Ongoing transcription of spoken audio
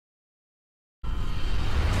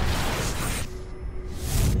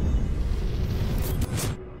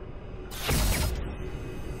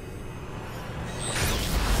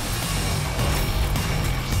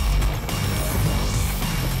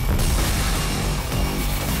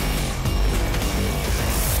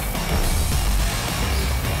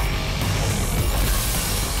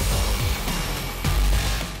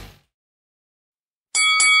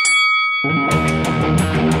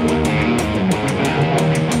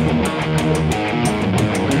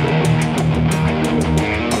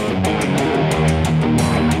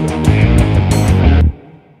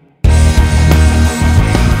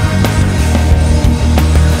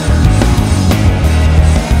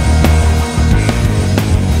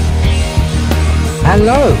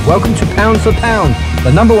Hello, welcome to Pound for Pound,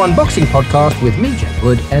 the #1 boxing podcast with me, Jack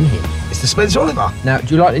Wood, and him. It's the Spencer Oliver. Now,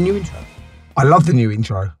 do you like the new intro? I love the new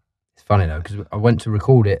intro. It's funny though, because I went to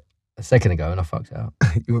record it a second ago and I fucked it up.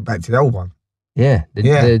 You went back to the old one. Yeah,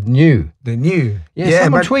 the new. The new. Yeah,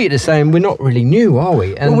 someone tweeted us saying we're not really new, are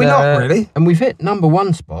we? And, well, we're not really. And we've hit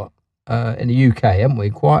 #1 spot in the UK, haven't we?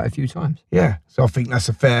 Quite a few times. Yeah, so I think that's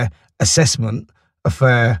a fair assessment, a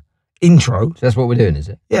fair intro. So that's what we're doing, is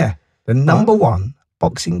it? Yeah, the #1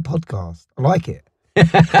 boxing podcast. I like it.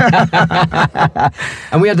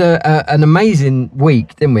 And we had an amazing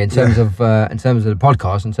week, didn't we? In terms of the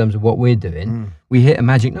podcast, in terms of what we're doing, we hit a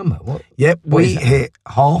magic number. What? Yep, we hit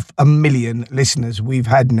 500,000 listeners we've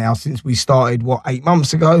had now since we started 8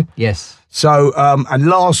 months ago. Yes. So and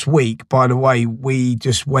last week, by the way, we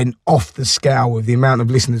just went off the scale with the amount of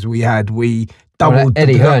listeners we had. We doubled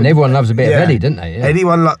Eddie Hearn. Everyone loves a bit of Eddie, didn't they? Yeah.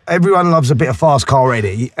 Everyone loves a bit of fast car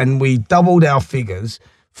Eddie, and we doubled our figures.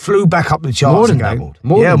 Flew back up the charts more than again. Doubled.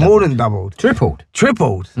 More than doubled. Tripled.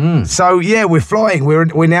 So yeah, we're flying.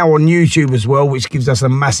 We're now on YouTube as well, which gives us a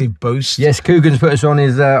massive boost. Yes, KUGAN's put us on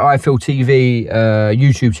his I Feel TV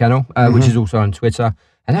YouTube channel, which is also on Twitter,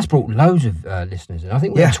 and that's brought loads of listeners. And I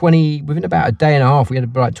think we had 20 within about a day and a half. We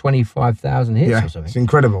had like 25,000 hits or something. It's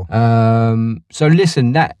incredible. So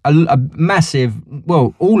listen, that a massive.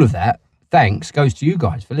 Well, all of that thanks goes to you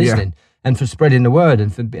guys for listening and for spreading the word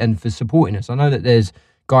and for supporting us. I know that there's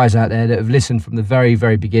guys out there that have listened from the very,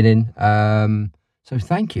 very beginning. So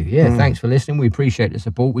thank you. Yeah, thanks for listening. We appreciate the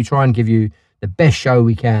support. We try and give you the best show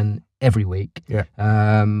we can every week. Yeah.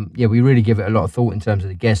 We really give it a lot of thought in terms of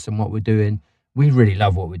the guests and what we're doing. We really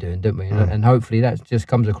love what we're doing, don't we? And hopefully that just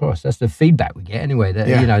comes across. That's the feedback we get anyway, that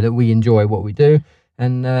you know, that we enjoy what we do.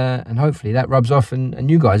 And hopefully that rubs off and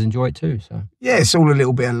you guys enjoy it too. So yeah, it's all a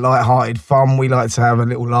little bit of light-hearted fun. We like to have a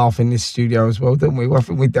little laugh in this studio as well, don't we? I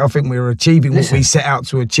think we're achieving what we set out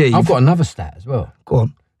to achieve. I've got another stat as well. Go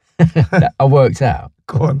on. That I worked out.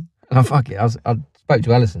 Go on. And I spoke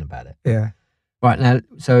to Alison about it. Yeah. Right now,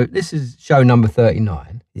 so this is show number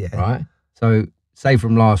 39. Yeah. Right. So say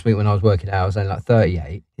from last week when I was working out, I was saying like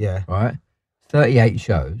 38. Yeah. Right. 38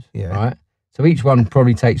 shows. Yeah. Right. So each one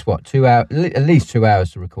probably takes, 2 hours, at least 2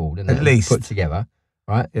 hours to record and at least put together,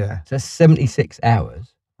 right? Yeah. So that's 76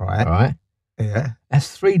 hours, right? Right? Yeah.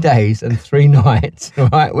 That's 3 days and 3 nights,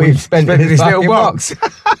 right? We've spent in this little box.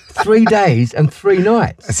 3 days and 3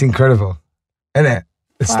 nights. That's incredible, isn't it?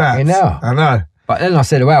 The stats. I know. But then I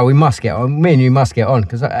said, well, we must get on. Me and you must get on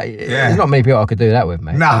because there's not many people I could do that with,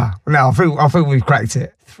 mate. No, I think we've cracked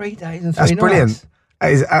it. 3 days and 3 nights. That's brilliant.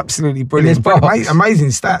 That is absolutely brilliant. Amazing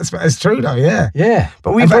stats, but it's true though, yeah. Yeah.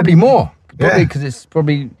 But we've probably more. Probably because it's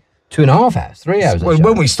probably 2.5 hours, 3 hours. Well,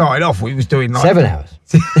 when we started off, we was doing like 7 hours.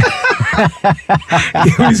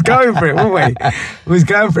 We was going for it, weren't we? We was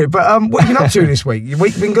going for it. But what have you been up to this week? Your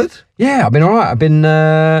week been good? Yeah, I've been all right. I've been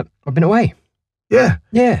away. Yeah.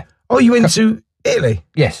 Yeah. Oh, you went to Italy?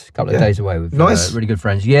 Yes, a couple of days away with really good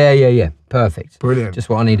friends. Yeah. Perfect. Brilliant. Just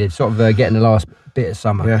what I needed. Sort of getting the last bit of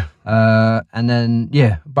summer. Yeah. And then,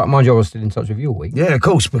 but mind you, I was still in touch with you all week. Yeah, of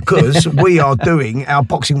course, because we are doing our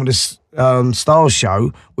Boxing with the Stars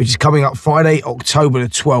show, which is coming up Friday, October the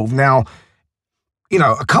 12th. Now, you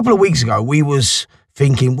know, a couple of weeks ago, we was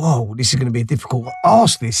thinking, whoa, this is going to be a difficult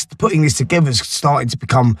ask. Putting this together is starting to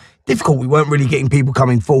become difficult. We weren't really getting people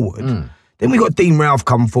coming forward. Then we got Dean Ralph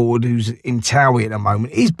come forward, who's in Towie at the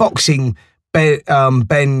moment. He's boxing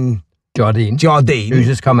Ben Jardine, who's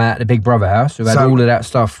just come out of the Big Brother house, who had all of that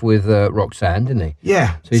stuff with Roxanne, didn't he?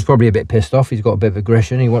 Yeah. So he's probably a bit pissed off. He's got a bit of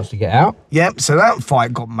aggression. He wants to get out. Yep. So that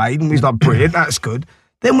fight got made, and we was like, brilliant, that's good.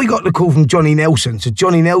 Then we got the call from Johnny Nelson. So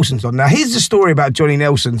Johnny Nelson's on. Now, here's the story about Johnny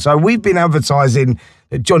Nelson. So we've been advertising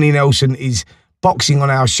that Johnny Nelson is boxing on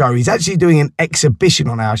our show. He's actually doing an exhibition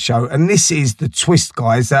on our show. And this is the twist,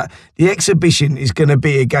 guys, that the exhibition is going to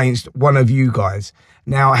be against one of you guys.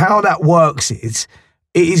 Now, how that works is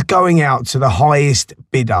it is going out to the highest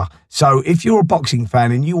bidder. So if you're a boxing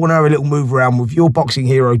fan and you want to have a little move around with your boxing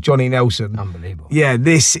hero, Johnny Nelson. Unbelievable. Yeah,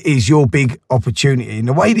 this is your big opportunity. And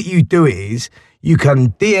the way that you do it is you can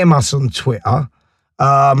DM us on Twitter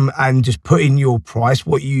and just put in your price,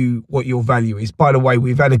 what your value is. By the way,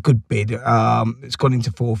 we've had a good bid. It's gone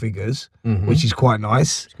into 4 figures, which is quite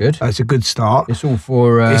nice. It's good. It's a good start. It's all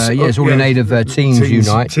for it's all in aid of Teens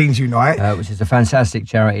Unite. Teens Unite, which is a fantastic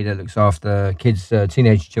charity that looks after kids,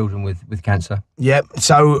 teenage children with cancer. Yep.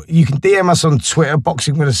 So you can DM us on Twitter,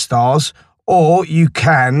 Boxing with the Stars, or you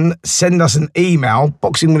can send us an email,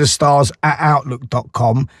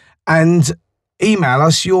 boxingwiththestars@outlook.com, and email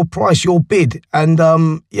us your price, your bid, and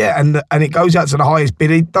and it goes out to the highest bid.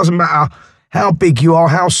 It doesn't matter how big you are,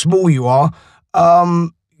 how small you are.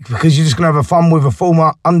 because you're just going to have a fun with a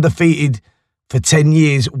former undefeated for 10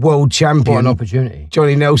 years world champion. What an opportunity.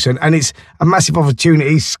 Johnny Nelson. And it's a massive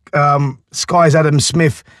opportunity. Sky's Adam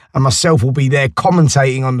Smith and myself will be there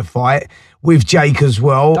commentating on the fight with Jake as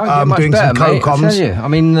well. Don't get much doing better, some mate, co-coms. I tell you. I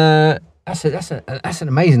mean, that's an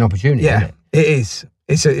amazing opportunity, Yeah, isn't it? it is.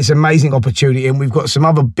 It's an amazing opportunity. And we've got some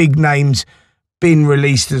other big names being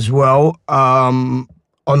released as well on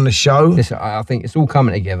the show. Listen, I think it's all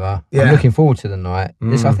coming together. Yeah. I'm looking forward to the night.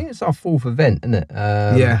 I think it's our 4th event, isn't it?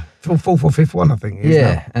 Yeah, fourth or fifth one, I think.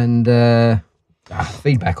 Yeah, and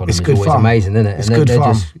feedback on It's them is good always fun. amazing, isn't it? It's and good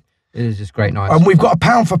fun. It is just great nights. And we've got a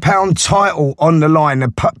pound for pound title on the line, the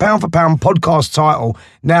pound for pound podcast title.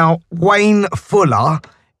 Now, Wayne Fuller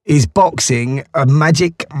is boxing a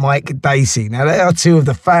Magic Mike Dacey. Now, they are two of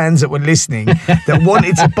the fans that were listening that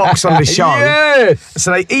wanted to box on the show. Yes!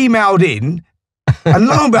 So they emailed in, and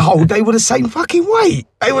lo and behold, they were the same fucking weight.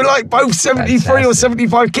 They were like both 73 or Fantastic.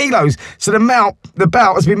 75 kilos. So the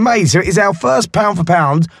bout has been made. So it is our first pound for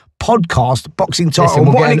pound podcast boxing title. Listen,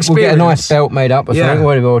 What an we'll experience. get a nice belt made up or Yeah.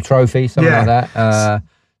 something, or a trophy, something Yeah. like that.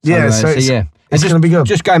 So it's going to be good.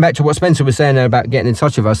 Just going back to what Spencer was saying there about getting in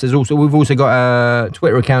touch with us, we've also got a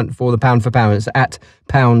Twitter account for the Pound for Pound. It's at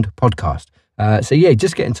Pound Podcast.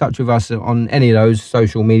 Just get in touch with us on any of those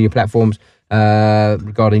social media platforms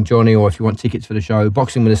regarding Johnny, or if you want tickets for the show,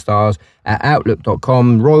 Boxing with the Stars at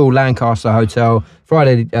outlook.com, Royal Lancaster Hotel,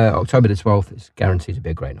 Friday, October the 12th. It's guaranteed to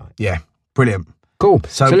be a great night. Yeah, brilliant. Cool.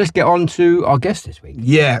 So So- let's get on to our guest this week.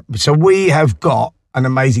 Yeah, so we have got an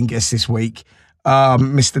amazing guest this week,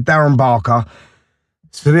 Mr. Darren Barker.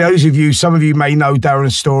 So for those of you, some of you may know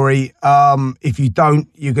Darren's story. If you don't,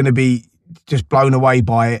 you're going to be just blown away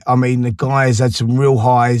by it. I mean, the guy has had some real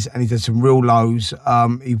highs and he's had some real lows.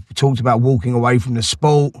 He talked about walking away from the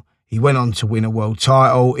sport. He went on to win a world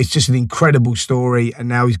title. It's just an incredible story, and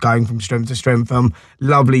now he's going from strength to strength.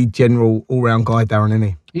 Lovely, general, all-round guy, Darren, isn't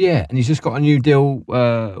he? Yeah, and he's just got a new deal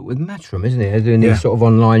with Matchroom, isn't he? They're doing Yeah. these sort of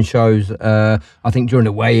online shows. I think during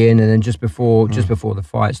the weigh-in and then just before the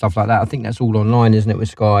fight, stuff like that. I think that's all online, isn't it, with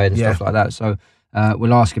Sky and stuff like that. So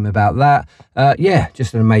we'll ask him about that.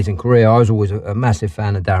 Just an amazing career. I was always a massive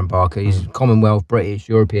fan of Darren Barker. He's Commonwealth, British,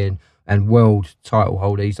 European, and world title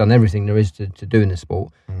holder. He's done everything there is to do in the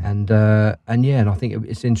sport. And I think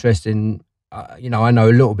it's interesting. I know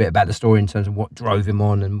a little bit about the story in terms of what drove him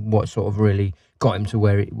on and what sort of really got him to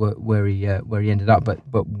where he ended up. But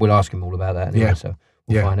we'll ask him all about that anyway. Yeah. So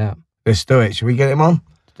we'll find out. Let's do it. Shall we get him on?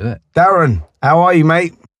 Let's do it. Darren, how are you,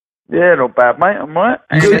 mate? Yeah, not bad, mate. I'm right.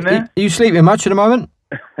 Hanging in there. Are you sleeping much at the moment?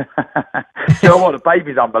 You know what? The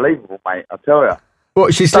baby's unbelievable, mate. I tell you.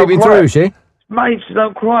 What, she's Don't sleeping cry. through, is she? Mate, she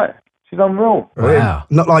don't cry. She's unreal. Wow.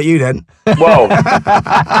 Not like you then. Well.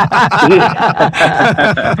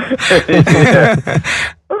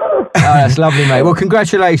 Oh, that's lovely, mate. Well,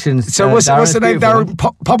 congratulations. So what's the name, Beautiful.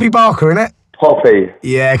 Darren? Poppy Barker, innit? Poppy.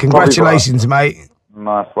 Yeah, congratulations, mate.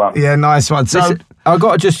 Nice one. Yeah, nice one. So, Listen, I've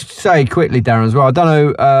got to just say quickly, Darren, as well. I don't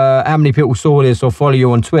know how many people saw this or follow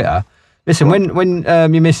you on Twitter. Listen, when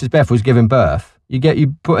your Mrs. Beth was giving birth,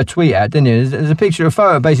 you put a tweet out, didn't you? There's a picture, a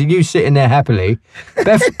photo, basically you sitting there happily.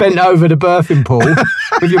 Beth bent over the birthing pool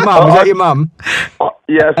with your mum. Was that your mum?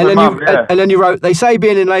 Yeah, And my mum, yeah. then you wrote, they say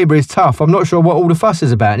being in labour is tough. I'm not sure what all the fuss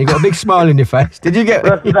is about. And you got a big smile in your face. Did you get?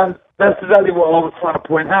 That's exactly what I was trying to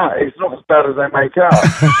point out. It's not as bad as they make out.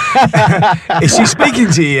 is she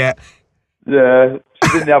speaking to you yet? Yeah,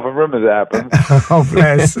 she's in the other room as it happened. Oh,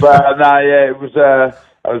 bless. But no, yeah, it was.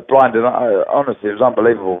 I was blinded. Honestly, it was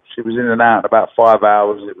unbelievable. She was in and out in about 5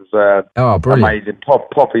 hours. It was Oh, brilliant. amazing.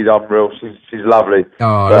 Poppy's unreal. She's lovely.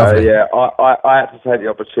 Oh, But, lovely. yeah, I had to take the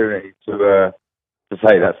opportunity to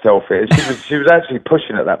take that selfie. She was actually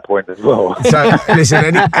pushing at that point as well. So,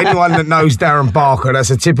 listen, anyone that knows Darren Barker, that's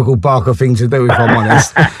a typical Barker thing to do, if I'm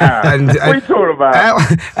honest. And, What are you talking about?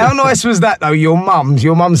 how nice was that, though? Your mum's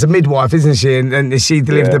a midwife, isn't she? And she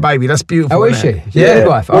delivered Yeah. the baby. That's beautiful. Oh, is isn't she? it? She's a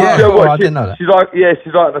midwife? Oh, Yeah. cool. What, I didn't know that. She's like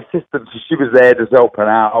an assistant. So she was there just helping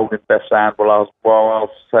out, holding Beth's hand while I was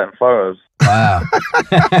taking photos. Wow.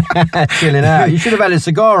 Chilling out. You should have had a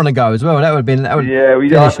cigar on the go as well. That would have been. Yeah,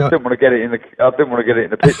 I didn't want to get it in the. I didn't want to get it in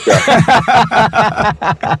the picture.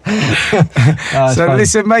 So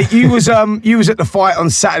listen, mate, you was at the fight on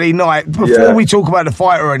Saturday night. Before Yeah. we talk about the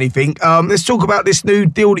fight or anything, let's talk about this new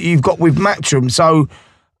deal that you've got with Matchroom. So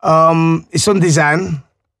it's on Dizan.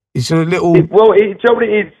 It's a little. Do you know what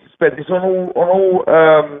it is, Spence? It's on all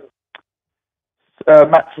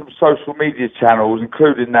Matchroom social media channels,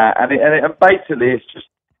 including that, and basically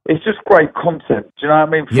it's just great content. Do you know what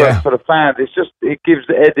I mean? For the fans, it gives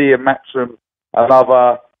Eddie and Matchroom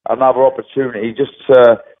another opportunity just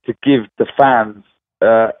to give the fans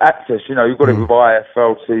access. You know, you've got it with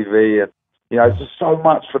IFL TV, and you know, it's just so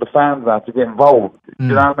much for the fans now to get involved. You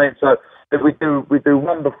know what I mean? So if we do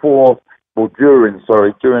one before. Well, during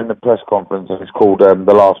the press conference, and it's called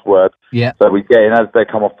The Last Word. Yeah. So we get in, as they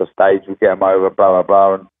come off the stage, we get them over, blah, blah,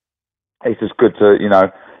 blah, and it's just good to, you know,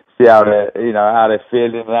 see how they're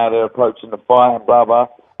feeling and how they're approaching the fight and blah, blah.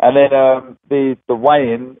 And then the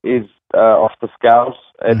weigh-in is Off the Scales.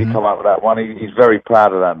 Eddie come up with that one. He's very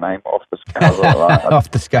proud of that name, Off the Scales.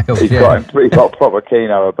 Off the Scales, He's got proper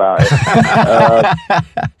keno about it.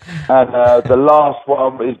 And the last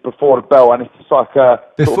one is Before the Bell, and it's just like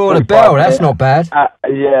Before the Bell. That's not bad.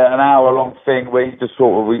 An hour-long thing where you just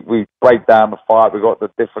sort of we break down the fight. We got the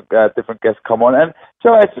different guests come on, and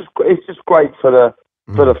so it's just great for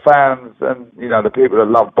the fans and you know the people that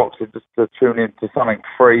love boxing just to tune in to something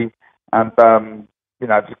free and. You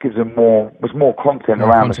know, it just gives them more content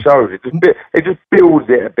around the show. It just builds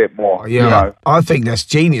it a bit more. Yeah, you know? I think that's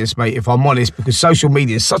genius, mate, if I'm honest, because social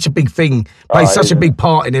media is such a big thing, plays such a big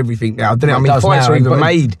part in everything now, doesn't it? I mean, fights are even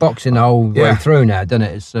made. Boxing the whole way through now, doesn't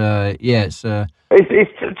it? It's, it's... do you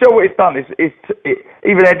know what it's done?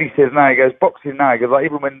 Even Eddie says now, he goes, boxing now, he goes, like,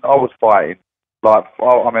 even when I was fighting, like,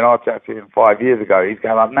 I mean, I chatted to him 5 years ago. He's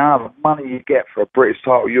going like, now the money you get for a British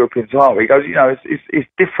title, European title. He goes, you know, it's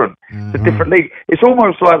different. It's a different league. It's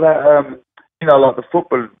almost like that, you know, like the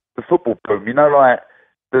football boom. You know, like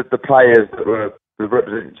the players that were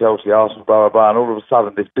representing Chelsea, Arsenal, blah, blah, blah, and all of a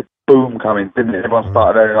sudden this big boom coming, didn't it? Everyone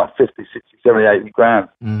started earning like 50, 60, 70, 80 grand.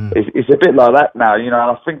 It's a bit like that now, you know,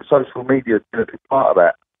 and I think social media is a big part of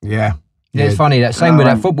that. Yeah. Yeah, it's funny, that same with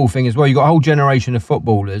that football thing as well. You got a whole generation of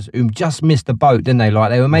footballers who just missed the boat, didn't they? Like,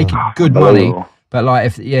 they were making good money, but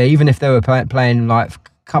like, even if they were playing like a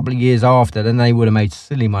couple of years after, then they would have made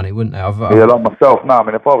silly money, wouldn't they? Yeah, like myself. No, I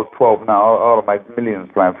mean, if I was 12 now, I'd have made millions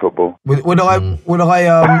playing football. Would I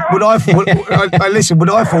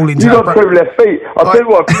fall into? You got 2 left feet. I'll tell you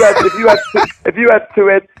what. If you had 2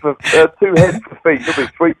 heads for feet, you'd be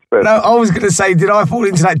sweet. No, I was going to say, did I fall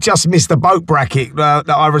into that just missed the boat bracket that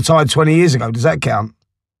I retired 20 years ago? Does that count?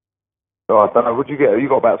 Oh, I don't know. What'd you get? You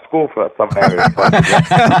got about a score for that some area.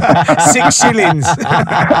 6 shillings.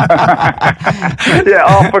 Yeah,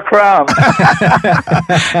 half a crown.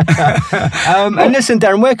 And listen,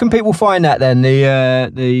 Darren, where can people find that then?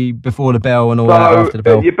 The Before the Bell and all that after the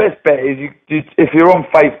bell. Your best bet is if you're on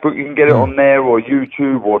Facebook, you can get it on there, or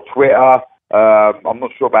YouTube, or Twitter. I'm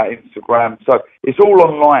not sure about Instagram. So it's all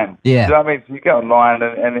online. Yeah. Do you know what I mean? So you get online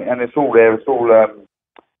and it's all there. It's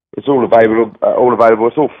all available.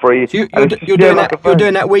 It's all free. So you're doing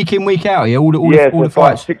that week in, week out. Yeah, all the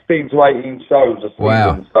fights. 16 to 18 shows a season.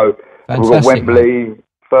 Wow. So fantastic, we've got Wembley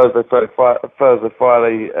Thursday,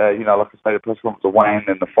 Friday. You know, like I say, the press conference of Wayne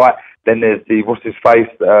and the fight. Then there's the what's his face.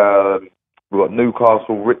 We've got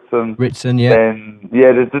Newcastle, Ritson. Yeah. Then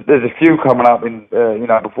there's a few coming up in you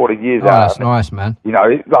know before the year's out. That's nice, man. You know,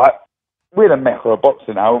 it's like we're the mecca of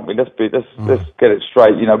boxing now, aren't we? Let's get it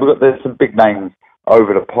straight. You know, there's some big names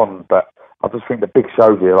over the pond, but I just think the big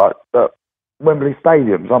shows here, like Wembley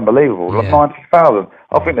Stadium's unbelievable, like 90,000.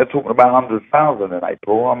 I think they're talking about 100,000 in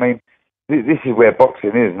April. I mean, this is where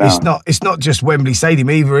boxing is now. It's not just Wembley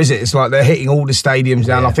Stadium either, is it? It's like they're hitting all the stadiums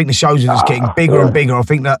now. And I think the shows are just getting bigger and bigger. I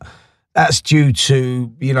think that's due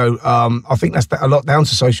to, you know, I think that's a lot down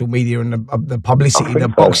to social media and the publicity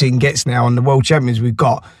that boxing gets now, and the world champions we've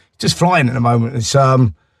got just flying at the moment.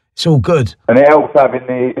 It's all good. And it helps having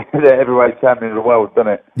the heavyweight champion of the world,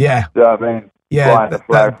 doesn't it? Yeah. Do you know what I mean? Yeah,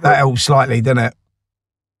 that helps slightly, doesn't it?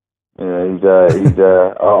 Yeah, he's I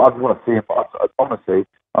just want to see him. Honestly,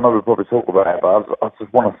 I know we'll probably talk about it, but I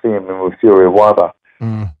just want to see him with Fury Wilder.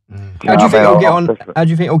 How do you think he'll get on? How do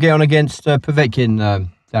you think he'll get on against Povetkin,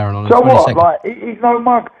 Darren? On the 22nd? So what? Like, he's no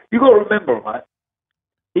mug. You got to remember, right?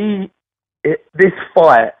 This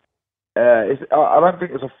fight. I don't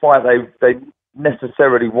think it's a fight they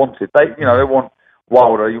necessarily wanted. They want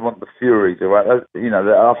Wilder, you want the Furies, right? I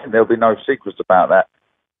think there'll be no secrets about that.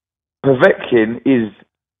 Povetkin is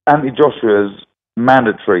anti-Joshua's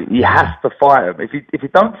mandatory. He has to fight him. If you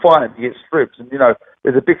don't fight him, he gets stripped. And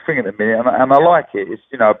there's a big thing at the minute, and I like it. It's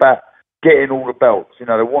about getting all the belts. They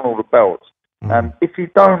want all the belts. And if you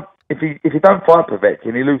don't fight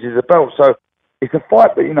Povetkin, he loses the belt. So it's a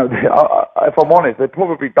fight that, if I'm honest, they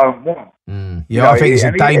probably don't want. Yeah, I think it's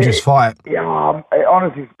a dangerous fight. Yeah,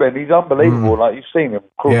 honestly, Ben, he's unbelievable. Like, you've seen him.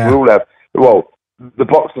 Of course, we all have. Well, the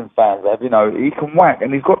boxing fans have, he can whack,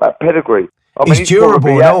 and he's got that pedigree. He's durable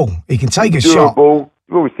and all. He can take a shot. Well,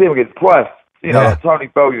 we see him against Price. Like Tony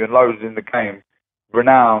Bellew and loads in the game.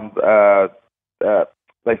 Renowned,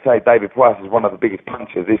 they say David Price is one of the biggest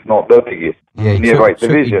punchers, if not the biggest, in the heavyweight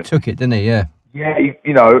division. He took it, didn't he? Yeah. Yeah,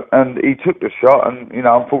 and he took the shot, and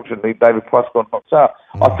unfortunately, David Price got knocked out.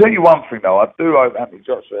 I'll tell you one thing though, I do hope Anthony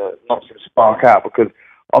Joshua knocks him spark out, because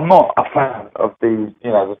I'm not a fan of the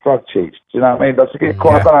drug cheats. Do you know what I mean? I don't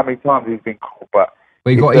know how many times he's been caught, but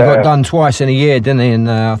he got done twice in a year, didn't he? And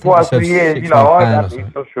I think twice in a year. I Anthony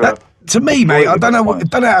Joshua. To me, mate, I don't know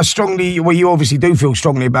how strongly. Well, you obviously do feel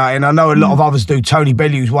strongly about it, and I know a lot of others do. Tony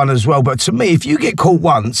Bellew's one as well. But to me, if you get caught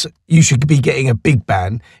once, you should be getting a big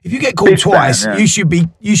ban. If you get caught twice, you should be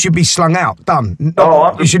slung out, done.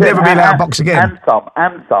 You should never be allowed to box again.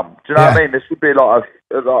 And some. Do you know what I mean? There should be I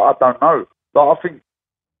don't know. I think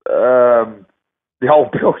the whole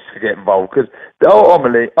bill should get involved, because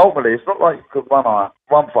ultimately, it's not like you could run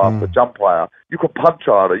fast, a jump higher. You can punch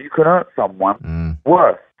harder. You can hurt someone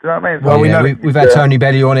worse. Do you know what I mean? Well, we know we've had Tony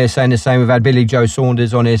Bellew on here saying the same. We've had Billy Joe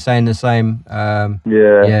Saunders on here saying the same.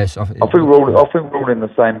 Yes, I think we're all in the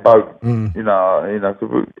same boat. Cause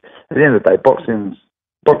at the end of the day, boxing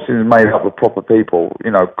is made up of proper people.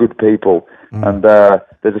 Good people, and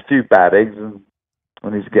there's a few bad eggs, and we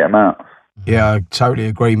need to get them out. Yeah, I totally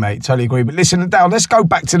agree, mate. Totally agree. But listen, Dale, let's go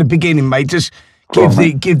back to the beginning, mate. Just give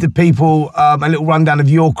the people a little rundown of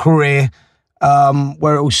your career.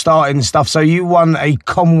 Where it all started and stuff. So you won a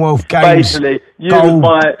Commonwealth Games. Basically, you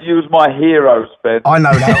was my hero, Spence. I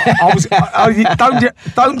know that.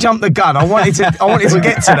 Don't jump the gun. I wanted to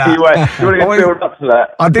get to that. You want to get build up to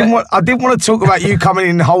that. I didn't want to talk about you coming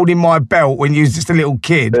in and holding my belt when you was just a little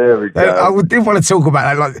kid. There we go. I did want to talk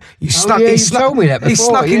about that. Like you snuck. You told me that before. He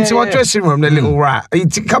snuck into our dressing room. The little rat. He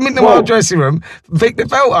come into our dressing room, pick the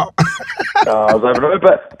belt up. I was over it.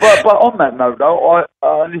 But on that note, though,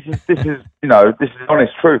 this is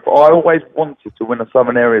honest truth. I always wanted to win a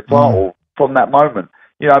Southern Area title from that moment.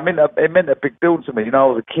 It meant a big deal to me. I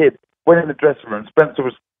was a kid, went in the dressing room, Spencer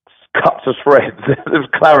was cut to shreds, there was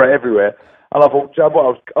claret everywhere, and I thought, I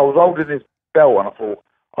was holding this belt, and I thought,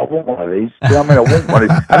 I want one of these. Do you know what I mean? I want one of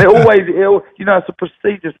these. And it's a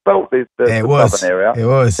prestigious belt, the Southern Area. It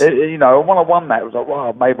was. And when I won that, it was like, wow,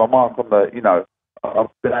 I made my mark on the, I've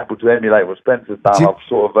been able to emulate what Spencer's done.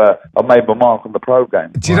 I've made my mark on the pro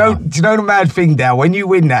game. Do you know the mad thing, Dale? When you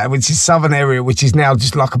win that, which is Southern Area, which is now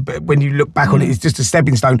just like when you look back on it, it's just a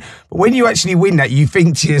stepping stone. But when you actually win that, you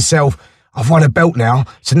think to yourself, I've won a belt now,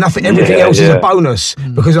 so everything else is a bonus,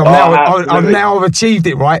 because I've achieved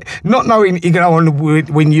it, right? Not knowing you're going to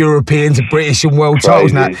win Europeans and British and world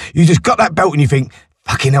titles now. You just got that belt and you think,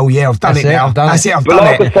 fucking hell, yeah, I've done it now. That's it, I've done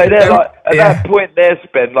it. But like I say there, at that point there,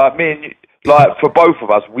 Spen, like me and you, like for both of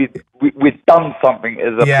us, we've done something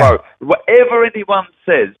as a pro. Whatever anyone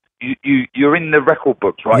says, you're in the record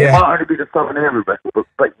books, right? It might only be the Southern Area record book,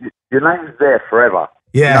 but your name's there forever.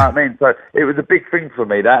 Yeah. You know what I mean? So it was a big thing for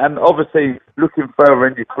me, that. And obviously, looking further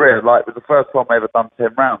in your career, like, it was the first time I ever done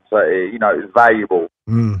 10 rounds. So, it was valuable.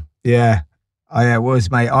 Yeah. Oh, yeah, it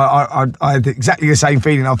was, mate. I had exactly the same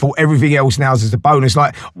feeling. I thought everything else now is just a bonus.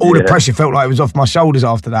 Like, all the pressure felt like it was off my shoulders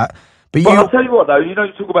after that. But I'll tell you what, though, you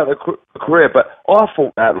talk about the career, but I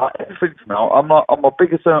thought that, like, everything from now, I'm my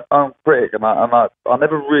biggest critic, and I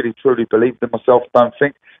never really truly believed in myself, I don't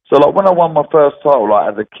think. So, like, when I won my first title,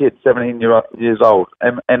 like, as a kid, 17 years old,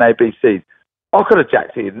 NABC, I could have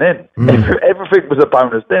jacked it in then. Everything was a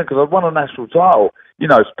bonus then, because I won a national title.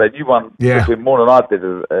 Sped, you won more than I did,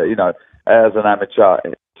 as an amateur,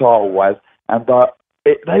 title-wise, and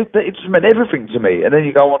it just meant everything to me. And then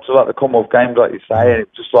you go on to, like, the Commonwealth Games, like you say, and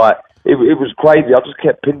it's just like, it was crazy. I just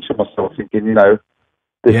kept pinching myself, thinking, this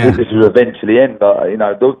will eventually end.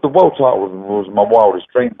 The world title was my wildest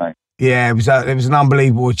dream, mate. Yeah, it was an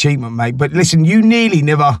unbelievable achievement, mate. But listen, you nearly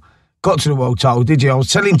never got to the world title, did you? I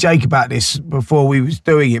was telling Jake about this before we was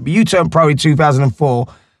doing it. But you turned pro in 2004.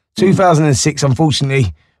 2006,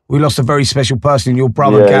 unfortunately, we lost a very special person, your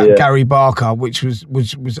brother, Gary Barker, which was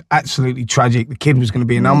absolutely tragic. The kid was going to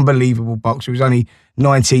be an unbelievable boxer. He was only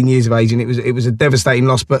 19 years of age, and it was a devastating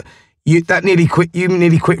loss. But you nearly quit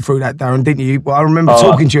through that, Darren, didn't you? Well, I remember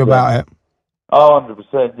talking to you about it. Oh,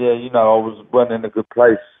 100%. Yeah, I wasn't in a good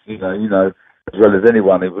place. As well as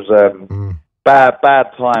anyone. It was bad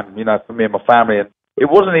time. For me and my family, and it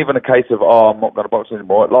wasn't even a case of I'm not going to box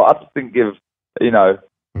anymore. Like, I just didn't give.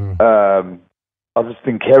 I just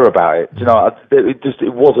didn't care about it.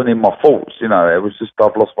 It wasn't in my thoughts. It was just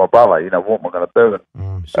I've lost my brother. What am I going to do?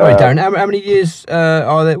 Sorry, Darren. How many years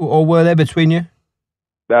are there or were there between you?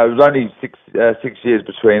 It was only 6 years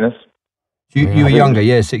between us. You were younger,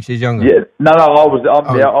 6 years younger. Yeah, no, I'm the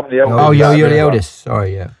eldest. Oh, you're the eldest.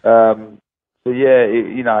 Sorry, yeah. It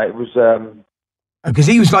was. Because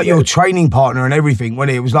he was like your training partner and everything,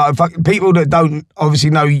 wasn't he? It was like people that don't obviously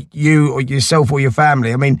know you or yourself or your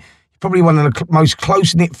family. I mean, probably one of the most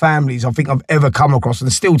close-knit families I think I've ever come across,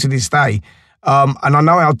 and still to this day. And I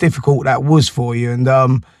know how difficult that was for you. And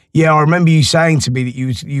yeah, I remember you saying to me that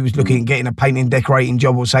you was looking at getting a painting decorating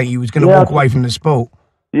job, or saying you was going to walk away from the sport.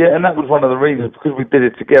 Yeah, and that was one of the reasons, because we did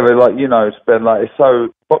it together. Like, you know,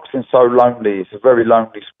 boxing's so lonely. It's a very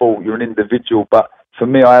lonely sport. You're an individual, but for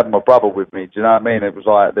me, I had my brother with me. Do you know what I mean? It was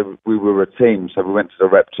like we were a team, so we went to the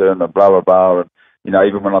Repton and blah blah blah. And you know,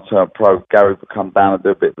 even when I turned pro, Gary would come down and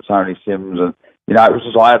do a bit for Tony Sims, and you know, it was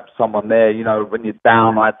just I had someone there. You know, when you're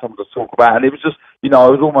down, I had someone to talk about, and it was just, you know, I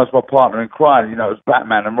was almost my partner in crime. You know, it was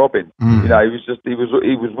Batman and Robin. You know, he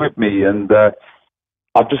was with me, and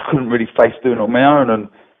I just couldn't really face doing it on my own. And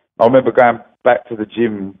I remember going back to the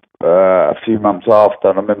gym a few months after,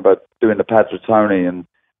 and I remember doing the pads with Tony, and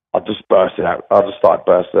I just bursted out. I just started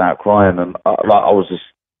bursting out crying, and I was just,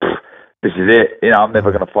 this is it. You know, I'm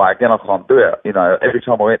never going to fight again. I can't do it. You know, every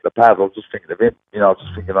time I hit the pads, I was just thinking of him. You know, I was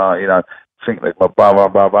just thinking, you know, thinking of my blah blah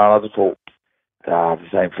blah. And I just thought,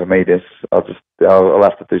 this ain't for me. This, I'll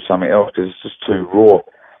have to do something else, because it's just too raw.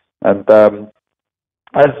 And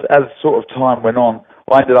as sort of time went on,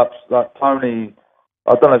 I ended up like Tony.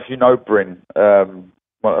 I don't know if you know Bryn,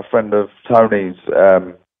 a friend of Tony's.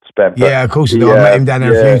 Spent, yeah, of course I do. I met him down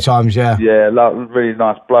there a few times. Yeah, like, really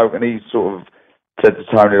nice bloke, and he sort of said to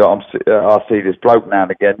Tony that I see this bloke now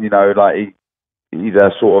and again. You know, like he's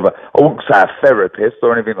a sort of I wouldn't say a therapist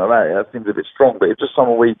or anything like that. That seems a bit strong, but it's just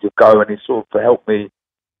someone where you could go and he sort of helped me.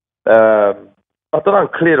 I don't know,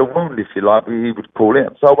 clear the wound, if you like. He would call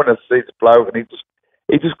it. So I went to see the bloke, and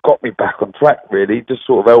he just got me back on track. Really, he just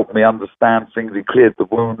sort of helped me understand things. He cleared the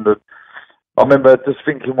wound. And I remember just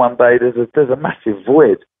thinking one day, there's a massive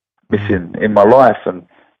void missing in my life, and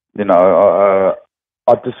you know,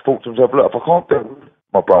 I just thought to myself, look, if I can't do it with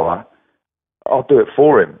my brother, I'll do it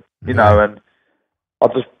for him. You know, and I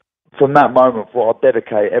just, from that moment, thought I'd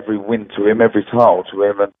dedicate every win to him, every title to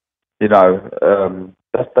him, and you know,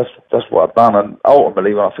 that's what I've done. And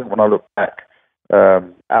ultimately, I think when I look back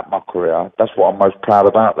at my career, that's what I'm most proud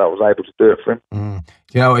about, that I was able to do it for him.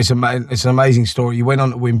 You know, it's an amazing story. You went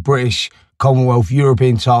on to win British, Commonwealth,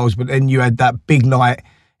 European titles, but then you had that big night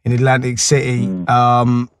in Atlantic City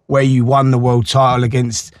where you won the world title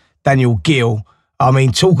against Daniel Gill. I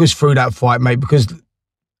mean, talk us through that fight, mate, because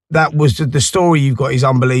that was the story you've got is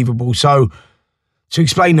unbelievable. So to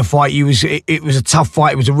explain the fight, it was a tough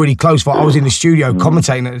fight. It was a really close fight. I was in the studio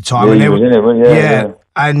commentating at the time. Yeah,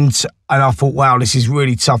 and and I thought, wow, this is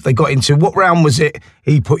really tough. They got into, what round was it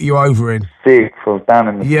he put you over in? Sixth. I was down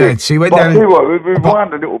in the sixth. So he went down. I tell you what, we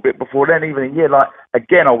rewind a little bit before then, even a year. Like,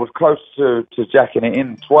 again, I was close to jacking it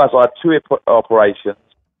in twice. I had two operations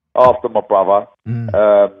after my brother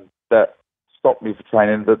that stopped me for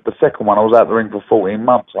training. The second one, I was out the ring for 14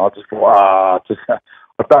 months. I just thought,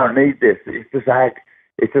 I don't need this. It's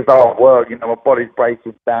just hard work. You know, my body's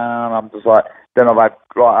breaking down. I'm just like, then I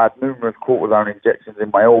had numerous cortisone injections in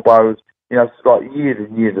my elbows. You know, it's like years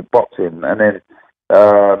and years of boxing. And then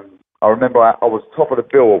I remember I was top of the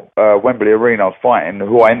bill, Wembley Arena. I was fighting,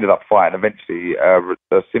 who I ended up fighting eventually,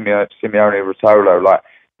 Simeone Rotolo, like,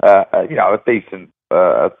 you know, a decent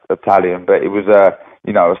Italian, but it was,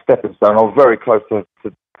 you know, a stepping stone. I was very close to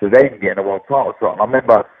then getting a world title shot. And I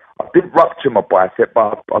remember I didn't rupture my bicep,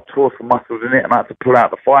 but I tore some muscles in it, and I had to pull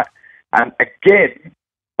out the fight. And again,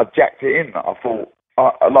 I jacked it in. I thought,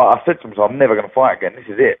 like I said to myself, I'm never going to fight again. This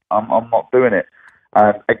is it. I'm not doing it.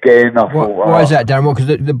 And again, I thought... Why is that, Darren? What,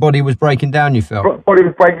 because the body was breaking down, you felt? The body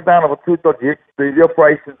was breaking down. I was too dodgy. The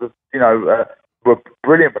operations, you know, were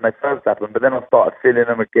brilliant when they first happened, but then I started feeling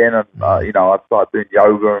them again, and, you know, I started doing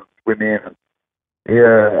yoga and swimming. And,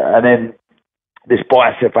 yeah, and then this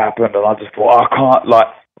bicep happened, and I just thought, I can't, like...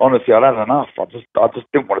 Honestly, I'd had enough. I just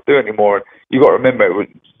didn't want to do it anymore. And you got to remember, it was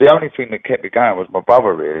the only thing that kept me going was my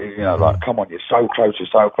brother. Really, you know, like, come on, you're so close,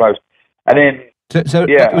 And then, so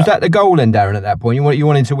yeah, was that the goal then, Darren? At that point, you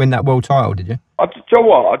wanted to win that world title, did you? You know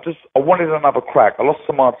what? I wanted another crack. I lost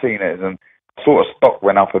to Martinez, and sort of stock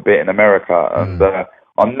went up a bit in America, and I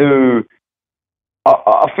knew.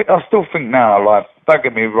 I still think now, like, don't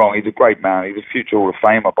get me wrong, he's a great man, he's a future Hall of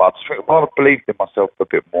Famer, but I just think if I'd have believed in myself a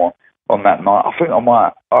bit more on that night, I think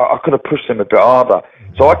I could have pushed him a bit harder.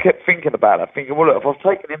 So I kept thinking about it, thinking, well, look, if I've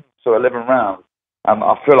taken him to 11 rounds, and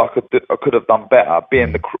I feel like I could have done better,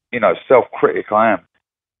 being the, you know, self-critic I am,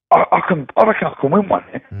 I reckon I can win one.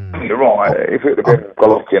 You're wrong. If it had been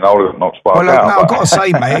Golovkin, I would have knocked Spark out. No, I've got to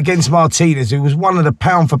say, mate, against Martinez, who was one of the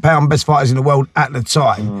pound-for-pound best fighters in the world at the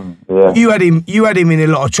time, you had him in a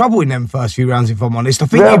lot of trouble in them first few rounds, if I'm honest. I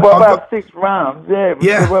think about 6 rounds, there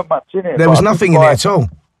weren't much in it. There was nothing in it at all.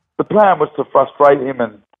 The plan was to frustrate him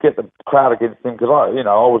and get the crowd against him, because I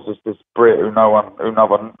was just this Brit who no one knew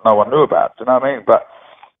about. Do you know what I mean? But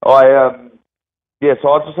yeah, so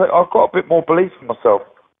I got a bit more belief in myself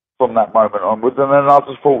from that moment onwards, and then I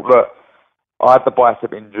just thought that I had the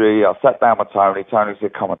bicep injury. I sat down with Tony. Tony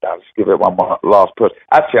said, "Come on, Dad, let's give it one more last push."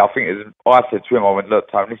 Actually, I think I said to him, I went,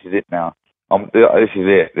 "Look, Tony, this is it now. This is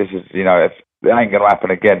it. This is, if it ain't going to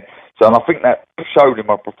happen again." So, and I think that showed in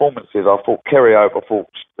my performances. I fought Kerry over, I fought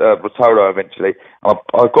Rotolo eventually. And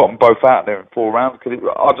I got them both out there in 4 rounds because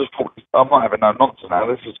I just thought, I'm not having no nonsense now.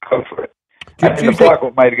 Let's just go for it. And then the fight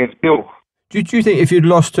got made against Bill. Do you think if you'd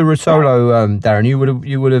lost to Rotolo, Darren, you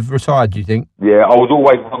would have retired? Do you think? Yeah, I was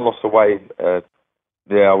always one loss away. I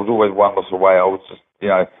was always one loss away. I was just,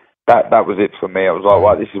 that was it for me. I was like,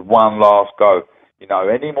 right, this is one last go.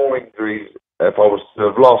 Any more injuries, if I was to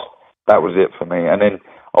have lost, that was it for me. And then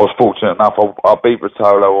I was fortunate enough. I beat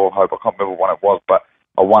Rotolo or Hope. I can't remember what it was, but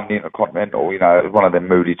I won the Intercontinental. It was one of them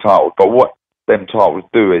moody titles. But what them titles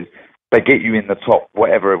do is they get you in the top,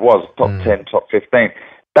 whatever it was, top 10, top 15.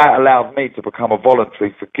 That allowed me to become a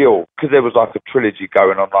voluntary for Gill, because there was like a trilogy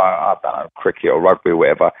going on, like, I don't know, cricket or rugby or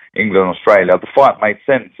whatever, England, Australia. The fight made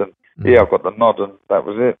sense, and I got the nod, and that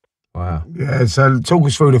was it. Wow. Yeah, so talk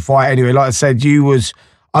us through the fight anyway. Like I said, you was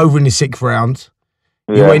over in the 6th round.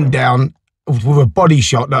 You went down with a body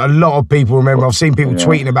shot that a lot of people remember. I've seen people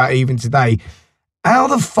tweeting about it even today. How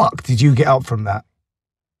the fuck did you get up from that?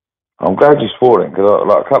 I'm glad you swore it, because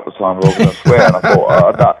a couple of times I was going to swear, and I thought,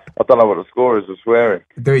 I don't know what the score is for swearing.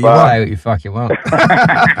 Do what you want. What you fucking want.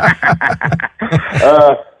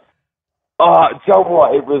 Joe,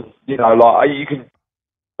 what? It was, like, you can,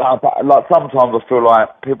 like, sometimes I feel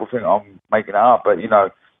like people think I'm making it up, but,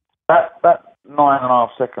 that 9.5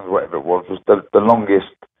 seconds, whatever it was the longest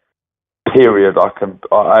period I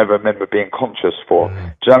ever remember being conscious for. Do you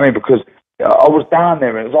know what I mean? Because I was down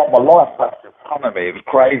there, and it was like my life flashed in front of me. It was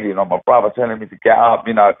crazy, and my brother telling me to get up,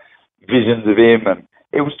 visions of him, and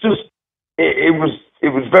it was just, it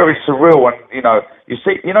was very surreal. And you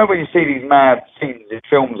see, when you see these mad scenes in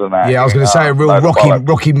films and that. Yeah, I was going to say a real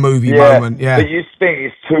Rocky movie moment. Yeah, but you think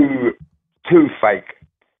it's too fake.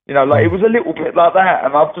 It was a little bit like that,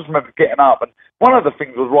 and I just remember getting up. And one of the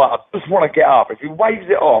things was, right, I just want to get up. If he waves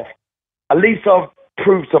it off, at least I've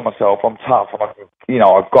proved to myself I'm tough, and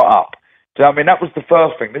I've got up. Do you know what I mean? That was the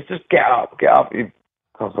first thing. Let's just get up.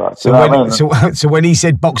 So when he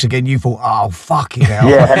said box again, you thought, oh, fucking hell.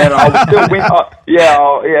 Yeah, and then I was still winded.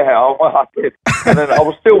 I did. And then I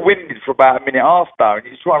was still winded for about a minute after, and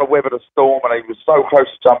he was trying to weather the storm, and he was so close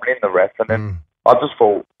to jumping in the ref. And then I just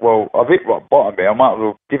thought, well, I've hit rock bottom here. I might as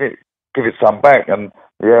well give it some back. And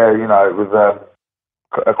it was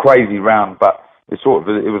a crazy round, but it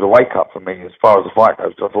was a wake up for me as far as the fight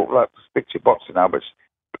goes. I thought, look, stick to your boxing now, but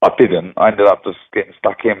I didn't. I ended up just getting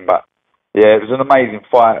stuck in, but yeah, it was an amazing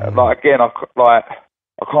fight. Like, again, I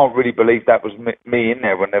can't really believe that was me in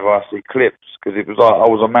there whenever I see clips, because it was like I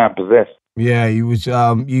was a man possessed. Yeah, you was.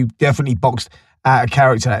 You definitely boxed out of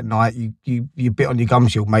character that night. You bit on your gum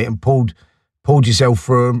shield, mate, and pulled yourself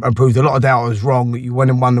through and proved a lot of doubters wrong. You went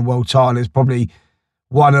and won the world title. It's probably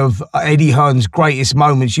one of Eddie Hearn's greatest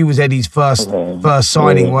moments. You was Eddie's first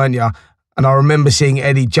signing, weren't you? And I remember seeing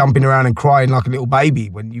Eddie jumping around and crying like a little baby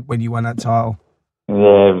when you won that title.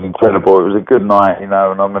 Yeah, it was incredible. It was a good night, and I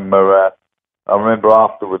remember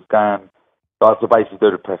afterwards going, I had to basically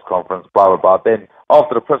do the press conference, blah, blah, blah. Then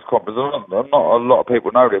after the press conference, not a lot of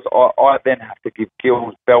people know this, I then have to give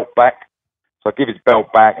Gill's belt back. So I give his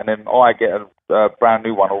belt back, and then I get a brand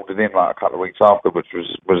new one ordered in like a couple of weeks after, which was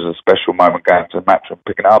a special moment going to the match and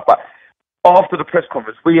picking it up. But after the press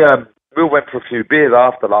conference, we all went for a few beers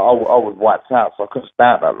after. Like, I was wiped out, so I couldn't stay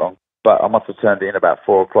out that long. But I must have turned it in about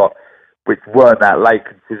 4 o'clock, which weren't that late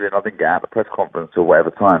considering I didn't get out of the press conference till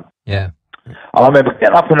whatever time. Yeah. And I remember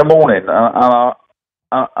getting up in the morning, and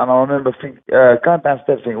I remember going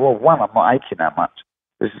downstairs thinking, well, one, I'm not aching that much.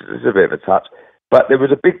 This is a bit of a touch. But there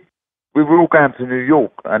was we were all going to New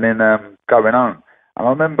York and then going home. And I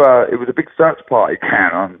remember it was a big search party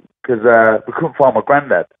going on, because we couldn't find my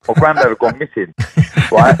granddad. My granddad had gone missing,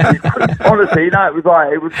 right? Honestly,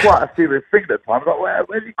 it was quite a serious thing at the time. I was like,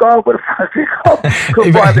 where's he gone? Where the fuck has he gone?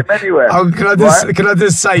 Couldn't find him anywhere. Can I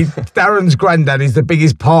just say, Darren's granddad is the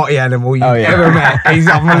biggest party animal you've ever met. He's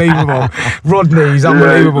unbelievable. Rodney, he's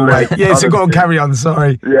unbelievable, mate. Yeah, so go on, carry on,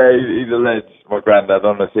 sorry. Yeah, he's a legend, my granddad,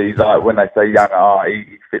 honestly. He's like, when they say young at heart,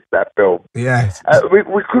 he fits that bill. Yeah.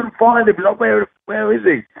 We couldn't find him. Like, where is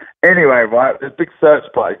he? Anyway, right, there's a big search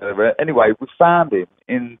party over it. Anyway, we found him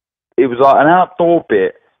it was like an outdoor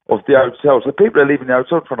bit of the hotel. So people are leaving the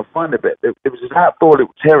hotel trying to find a bit. There was this outdoor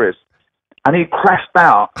little terrace, and he crashed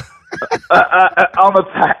out on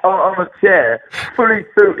a chair, fully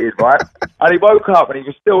suited, right? And he woke up and he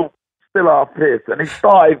was still still half pissed, and he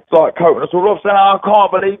started like coating us all off, saying, "I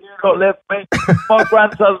can't believe you lot left me. My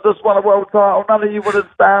grandson's just won a world title. None of you would have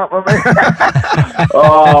stayed for me."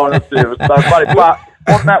 Oh, honestly, it was so funny. But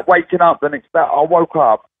on that waking up the next day, I woke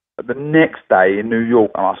up the next day in New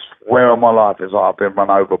York, and I swear on my life, it's like I've been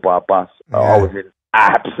run over by a bus. Yeah. I was in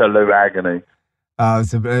absolute agony.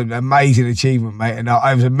 It's an amazing achievement, mate, and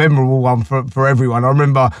it was a memorable one for everyone. I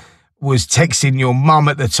remember was texting your mum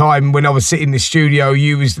at the time when I was sitting in the studio.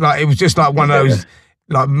 You was like, it was just like one of those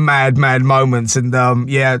like mad moments, and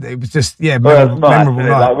yeah, it was just memorable night.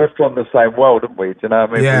 Like, we're from the same world, aren't we? Do you know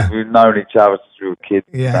what I mean? Yeah. We've known each other since we were kids.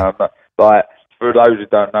 Yeah. You know? Like, for those who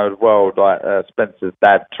don't know the world, like Spencer's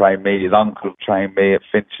dad trained me, his uncle trained me at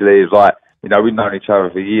Finchley. It's like, you know, we've known each other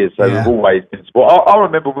for years, so we've always been sport. I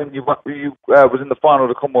remember when you was in the final of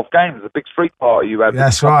the Commonwealth Games, the big street party you had.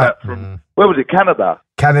 That's right. From, where was it? Canada,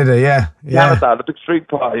 yeah. Canada, the big street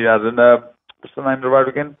party you had, and what's the name of the road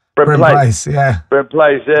again? Brent Place, yeah. Brent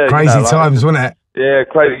Place, yeah. Crazy times, wasn't it? Yeah,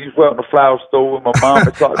 crazy. You used to work on the flower stall with my mum.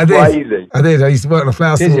 It's like crazy. I did. I used to work on a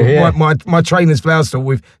flower stall. Yeah. My trainer's flower stall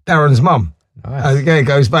with Darren's mum. Nice. Again, it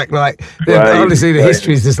goes back like, honestly, the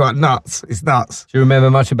history is just like nuts. It's nuts. Do you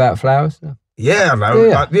remember much about flowers? Yeah, I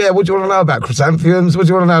know. Yeah. What do you want to know about chrysanthemums? What do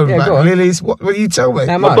you want to know about lilies? What do you tell me?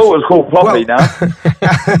 My daughter's called Poppy now.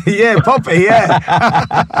 Yeah, Poppy, yeah.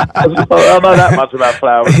 I know that much about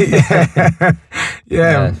flowers.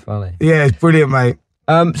 Yeah, it's funny. Yeah, it's brilliant, mate.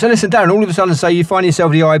 So listen, Darren, all of a sudden, say you find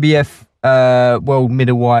yourself the IBF world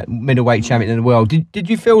middleweight champion in the world. Did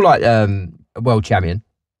you feel like a world champion?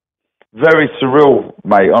 Very surreal,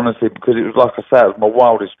 mate, honestly, because it was like I said, it was my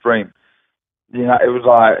wildest dream. You know, it was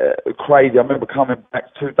like crazy. I remember coming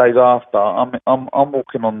back 2 days after. I'm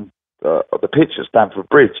walking on the pitch at Stamford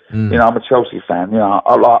Bridge. You know, I'm a Chelsea fan. You know,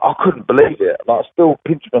 I couldn't believe it. Like, I still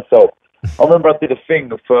pinch myself. I remember I did a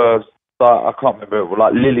thing for I can't remember. It was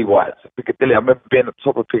like Lily White's Piccadilly. I remember being at the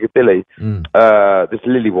top of Piccadilly. This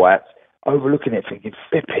Lily White's. Overlooking it, thinking,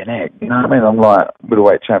 flipping heck, you know what I mean? I'm like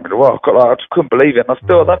middleweight champion of the world. I just couldn't believe it, and I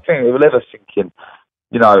don't think it was ever sinking,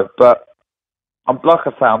 you know. But like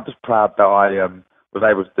I say, I'm just proud that I was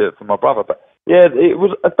able to do it for my brother. But yeah, it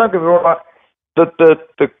was. Don't get me wrong. Like,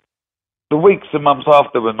 the weeks and months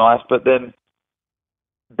after were nice, but then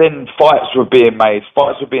fights were being made,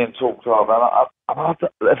 fights were being talked of, and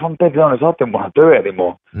if I'm dead honest, I didn't want to do it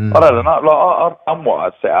anymore. I don't know. Like, I'm what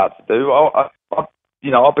I set out to do. You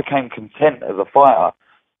know, I became content as a fighter.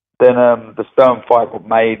 Then the Stern fight got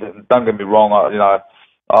made, and don't get me wrong,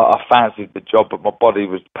 I fancied the job, but my body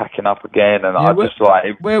was packing up again, and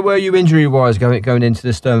Where were you injury-wise going into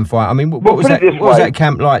the Stern fight? I mean, what was that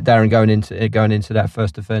camp like, Darren, going into that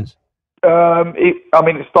first defence?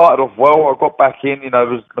 It started off well. I got back in, you know, it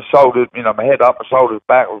was my shoulders, you know, my head up, my shoulders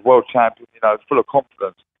back. I was world champion, you know, full of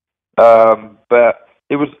confidence. But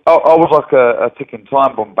it was, I was like a ticking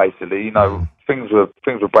time bomb, basically. You know, things were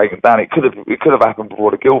breaking down. It could have happened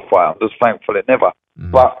before the Gill fight. I'm just thankful it never.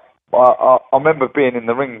 But I remember being in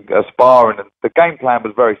the ring sparring, and the game plan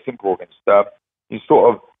was very simple against you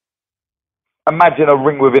sort of imagine a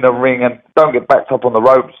ring within a ring, and don't get backed up on the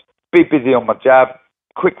ropes. Be busy on my jab,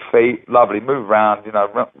 quick feet, lovely, move round. You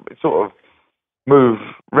know, sort of move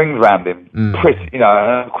rings round him, pretty, you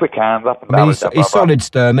know, quick hands up and down. He's solid,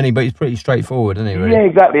 Sturm, isn't he? But he's pretty straightforward, isn't he? Really? Yeah,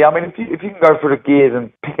 exactly. I mean, if you can go through the gears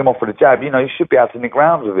and pick him off with a jab, you know, you should be able to nick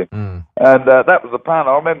rounds with him. And that was the plan.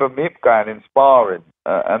 I remember me going in sparring,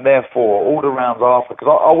 and therefore all the rounds after, because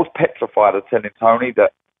I was petrified of telling Tony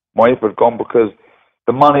that my hip had gone, because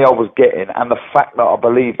the money I was getting and the fact that I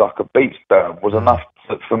believed I could beat Sturm was enough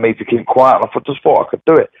for me to keep quiet. And I just thought I could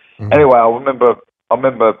do it. Anyway, I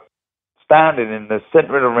remember standing in the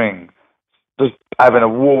centre of the ring, just having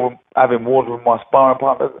water with my sparring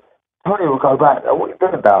partner. Tony would go back, "What are you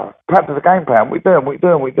doing, Dale? Practice the game plan. What are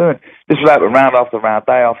you doing? This was happening round after round,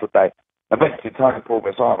 day after day. Eventually, Tony pulled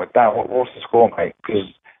me aside and went, "Dan, what's the score, mate? Because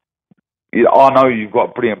I know you've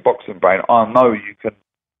got a brilliant boxing brain. I know you can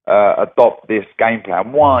adopt this game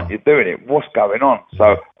plan. Why aren't you doing it? What's going on?"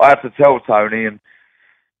 So I had to tell Tony, and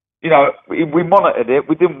you know, we monitored it.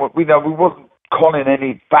 We wasn't conning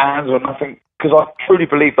any fans or nothing, because I truly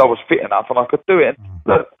believed I was fit enough and I could do it.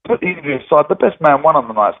 Look, put the injury aside, the best man won on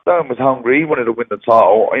the night. Stone was hungry. He wanted to win the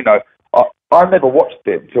title. You know, I never watched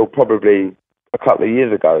it until probably a couple of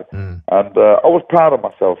years ago, and I was proud of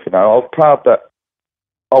myself. You know, I was proud that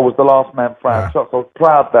I was the last man flying shots. I was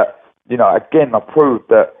proud that, you know, again, I proved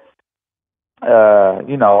that,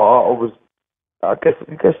 you know, I was, I guess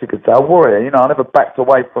you could say, a warrior. You know, I never backed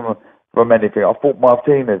away from anything. I fought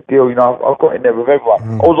Martinez, Gill, you know, I got in there with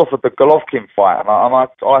everyone. I was offered the Golovkin fight, and I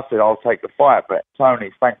said I'll take the fight, but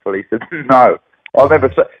Tony, thankfully, said no. I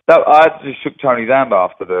remember that I actually shook Tony's hand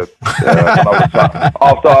after the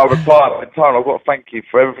after I retired. I went, Tony, I've got to thank you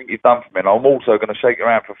for everything you've done for me, and I'm also going to shake your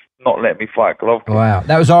hand for not letting me fight Golovkin. Wow,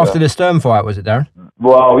 that was after the Stern fight, was it, Darren?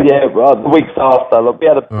 Well, yeah, the weeks after, look, we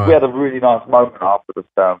had a really nice moment after the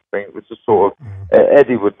Stern thing. It was just sort of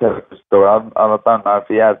Eddie would tell us the story, and I don't know if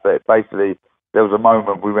he has, but basically there was a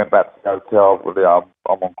moment we went back to the hotel.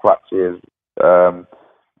 I'm on crutches,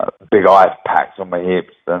 big ice packs on my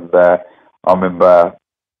hips, and I remember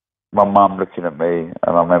my mum looking at me, and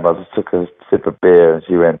I remember I just took a sip of beer, and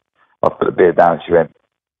she went, I put the beer down, and she went,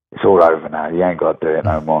 "It's all over now. You ain't got to do it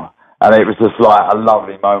no more." And it was just like a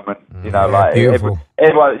lovely moment, you know, like beautiful.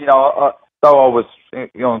 Everyone, you know, though I was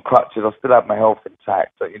on crutches, I still had my health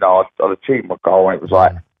intact. You know, I'd achieved my goal, and it was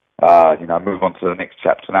like, you know, move on to the next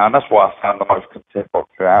chapter now. And that's why I found the most content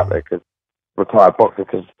boxer out there, because retired boxer,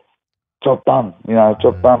 because job done, you know,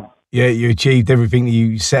 job done. Yeah, you achieved everything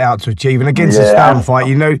you set out to achieve. And against the Stern fight,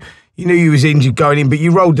 you knew you was injured going in, but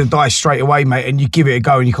you rolled the dice straight away, mate, and you give it a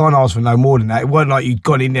go, and you can't ask for no more than that. It weren't like you'd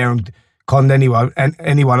gone in there and conned anyone.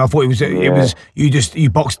 I thought it was you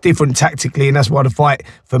boxed different tactically, and that's why the fight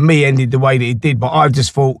for me ended the way that it did. But I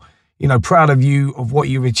just thought, you know, proud of you of what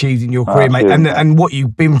you've achieved in your career, mate, and what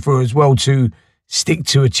you've been through as well to stick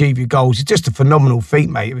to achieve your goals. It's just a phenomenal feat,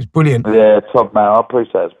 mate. It was brilliant. Yeah, top man. I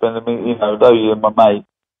appreciate it. It's been, you know, though you're my mate,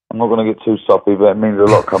 I'm not going to get too soppy, but it means a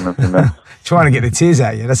lot coming from there. Trying to get the tears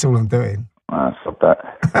out of you, that's all I'm doing. Stop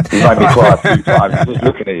that. You made me cry a few times just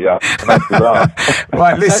looking at you. It makes me laugh.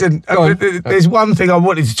 Right, listen, there's one thing I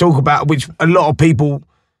wanted to talk about, which a lot of people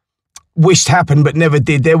wished happened but never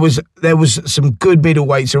did. There was some good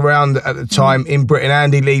middleweights around at the time in Britain.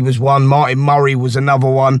 Andy Lee was one. Martin Murray was another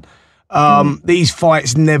one. These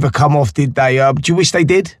fights never come off, did they? Do you wish they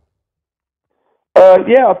did?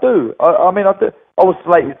 Yeah, I do. I mean, I do. I was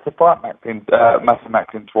slated to fight Matthew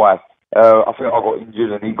Macklin twice. I think I got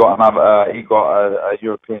injured, and he got a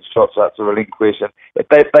European shot, so I had to relinquish, and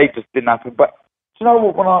they just didn't happen. But do you know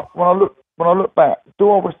what? When I look back,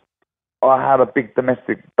 do I wish I had a big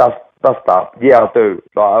domestic dust up? Yeah, I do.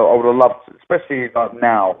 Like I would have loved, especially like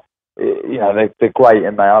now. You know, they're great,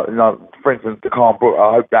 and they are. You know, for instance, the Khan Brook.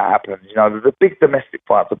 I hope that happens. You know, the big domestic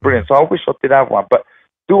fights are brilliant. So I wish I did have one, but.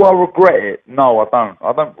 Do I regret it? No, I don't.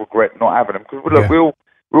 I don't regret not having them, because look,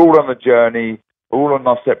 we're all on a journey. We're all on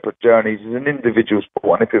our separate journeys. It's an individual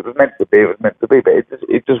sport, and if it was meant to be, it was meant to be. But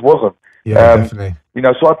it just wasn't. Yeah, definitely. You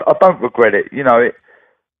know, so I don't regret it. You know,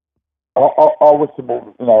 I wish them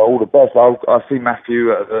all, you know, all the best. I see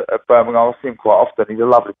Matthew at Birmingham. I see him quite often. He's a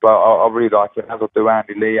lovely bloke. I really like him, as I do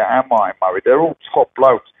Andy Lee and Martin Murray. They're all top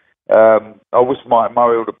blokes. I wish Martin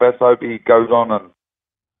Murray all the best. I hope he goes on and,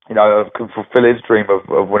 you know, can fulfil his dream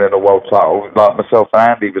of winning a world title, like myself and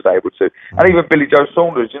Andy was able to. And even Billy Joe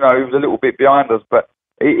Saunders, you know, he was a little bit behind us, but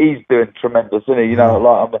he's doing tremendous, isn't he? You know,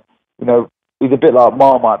 like, you know, he's a bit like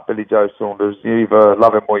Marmite, Billy Joe Saunders. You either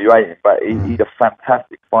love him or you hate him, but he's a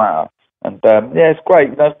fantastic fighter. And yeah, it's great.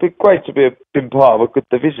 You know, it's been great to been part of a good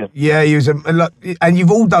division. Yeah, he was, and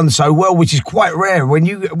you've all done so well, which is quite rare. When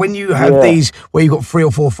you have these where you've got 3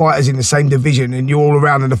 or 4 fighters in the same division and you're all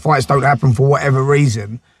around and the fights don't happen for whatever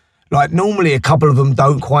reason. Like, normally a couple of them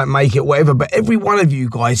don't quite make it, whatever, but every one of you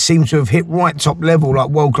guys seem to have hit right top level,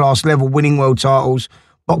 like world-class level, winning world titles,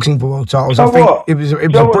 boxing for world titles. I think it was a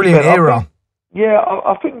brilliant era.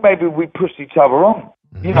 I think maybe we pushed each other on.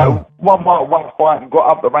 You know, one might have won a fight and got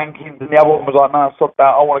up the rankings, and the other one was like, no, stop that,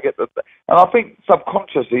 I want to get the... And I think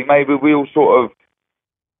subconsciously, maybe we all sort of,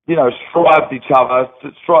 you know, strived each other,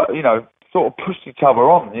 you know, sort of pushed each other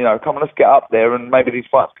on, you know, come on, let's get up there, and maybe these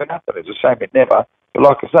fights can happen. It's a shame it never... But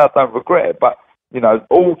like I said, I don't regret it. But, you know,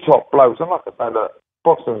 all top blokes. And like I say, look,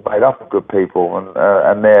 boxing's made up of good people,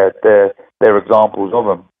 and they're examples of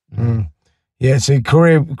them. Yeah, so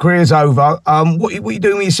career's over. What are you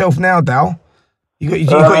doing with yourself now, Dal? You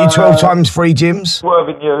got your 12 times free gyms?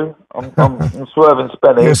 Swerving you. I'm swerving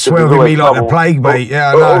Spenny. You're swerving me like the plague, mate. Yeah,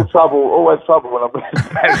 I know. Always trouble when I'm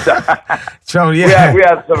playing. Trouble, yeah. We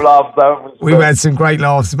had some laughs, though. We've had some great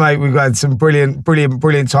laughs, mate. We've had some brilliant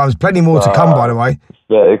times. Plenty more to come, by the way.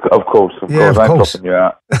 Yeah, of course. Of course. I'm dropping you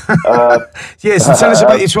out. Yeah, so tell us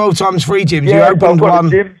about your 12 times free gyms. Yeah, you opened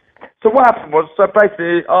one. So what happened was,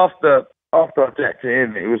 basically, after I jacked it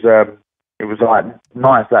in, it was like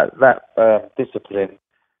nice that discipline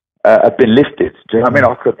had been lifted. Do you know what I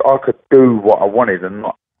mean? I could do what I wanted and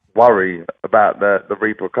not worry about the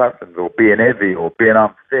repercussions or being heavy or being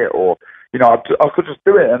unfit, or, you know, I could just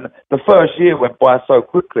do it. And the first year went by so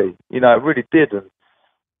quickly. You know, it really did.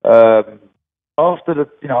 And after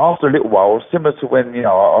a little while, similar to when, you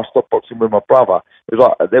know, I stopped boxing with my brother, it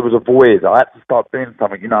was like there was a void. I had to start doing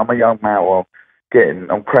something. You know, I'm a young man. Well,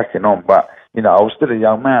 I'm cracking on, but you know, I was still a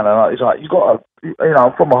young man, and he's like, you got to, you know,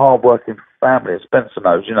 I'm from a hard-working family, as Spencer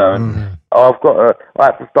knows, you know, and I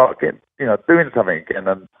had to start getting, you know, doing something again,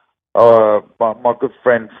 and my good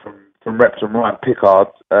friend from Wrexham, Ryan Pickard,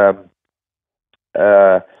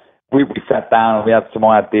 we sat down and we had some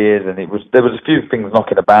ideas, and there was a few things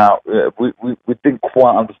knocking about. We didn't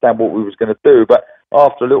quite understand what we was going to do, but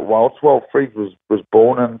after a little while, 12-3 was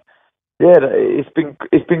born, and yeah, it's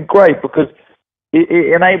been great because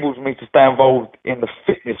it enables me to stay involved in the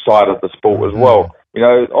fitness side of the sport as well. You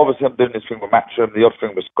know, obviously I'm doing this thing with Matchroom, the odd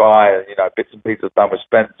thing with Sky, and you know, bits and pieces done with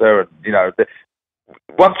Spencer, and you know,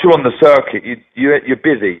 once you're on the circuit, you're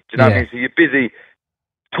busy. Do you know what I mean? So you're busy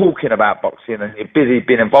talking about boxing, and you're busy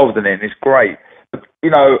being involved in it, and it's great. But, you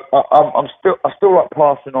know, I still like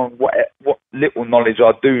passing on what little knowledge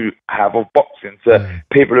I do have of boxing to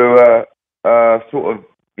people who are sort of,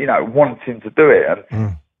 you know, wanting to do it.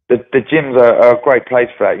 And the gyms are a great place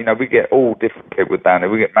for that. You know, we get all different people down there.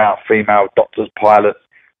 We get male, female, doctors, pilots.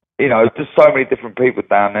 You know, there's so many different people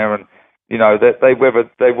down there, and you know, they whether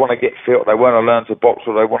they want to get fit, or they want to learn to box,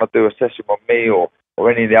 or they want to do a session with me, or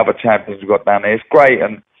any of the other champions we've got down there. It's great,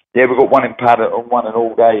 and yeah, we've got one in Paddock and one in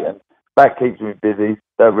Aldgate, and that keeps me busy.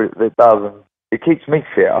 It does, and it keeps me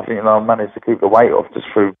fit. I think, you know, I've managed to keep the weight off just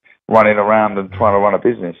through running around and trying to run a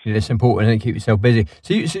business. Yeah, it's important to keep yourself busy.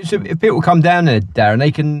 So if people come down there, Darren,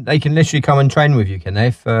 they can literally come and train with you, can they?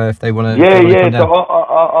 If they want to. Yeah. So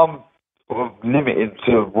I'm sort of limited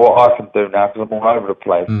to what I can do now because I'm all over the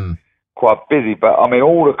place. Quite busy, but I mean,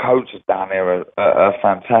 all the coaches down there are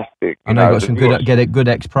fantastic. I know you've got some good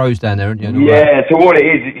ex-pros down there, haven't you? Yeah, so what it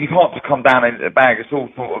is, you can't just come down into the bag. It's all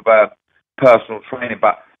sort of personal training,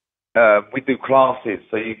 but we do classes,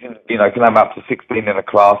 so you can have up to 16 in a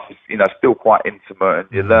class. It's, you know, still quite intimate,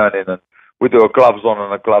 and you're learning. And we do a gloves on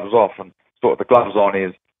and a gloves off, and sort of the gloves on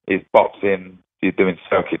is boxing. You're doing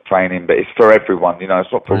circuit training, but it's for everyone. You know,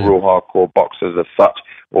 it's not for real hardcore boxers as such.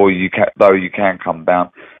 Or you can come down,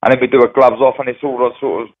 and then we do a gloves off, and it's all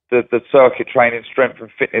sort of the circuit training, strength and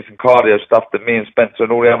fitness and cardio stuff that me and Spencer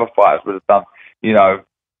and all the other fighters would have done. You know,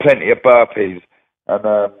 plenty of burpees, and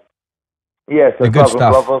so the good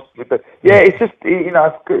stuff. It's just, you know,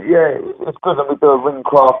 it's good. Yeah, it's good, and we do a ring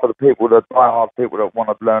craft for the people, the die-hard people that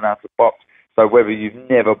want to learn how to box. So whether you've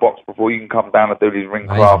never boxed before, you can come down and do these ring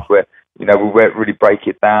crafts where, you know, we really break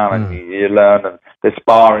it down and you learn, and there's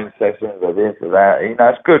sparring sessions or this or that. You know,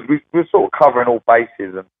 it's good. We're sort of covering all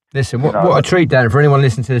bases. And listen, what a treat, Darren, for anyone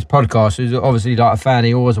listening to this podcast who's obviously like a fan of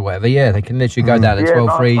yours or whatever. Yeah, they can literally go down to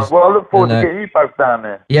 12-3s. Nice. Well, I look forward to getting you both down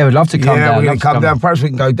there. Yeah, we'd love to come down. Yeah, we're going to come down. Perhaps we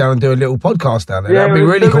can go down and do a little podcast down there. That'd be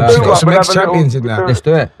really cool. We've got some ex-champions in there. Let's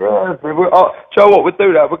do it. Yeah, Joe, what we'll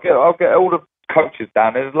do that. I'll get all the coaches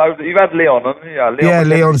down there. There's loads. You've had Leon, haven't you?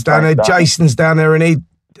 Leon's down there. Jason's down there, and you've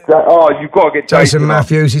got to get Jason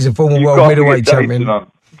Matthews. He's a former world middleweight champion.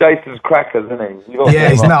 Jason's crackers, isn't he? Yeah,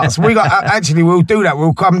 he's nuts. We got actually, we'll do that.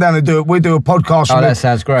 We'll come down and do it. We'll do a podcast. Oh, that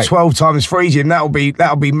sounds great. 12 times freezing. That'll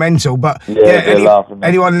be mental. But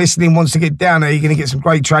anyone listening wants to get down there, you're going to get some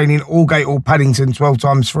great training. Aldgate or Paddington, 12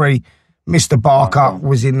 times free. Mr. Barker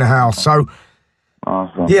was in the house. So.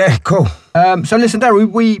 Awesome. Yeah, cool. So listen,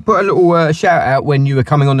 Darren, we put a little shout out when you were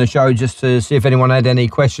coming on the show just to see if anyone had any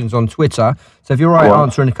questions on Twitter. So if you're right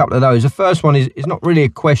answering a couple of those. The first one is not really a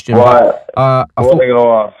question. Right. But,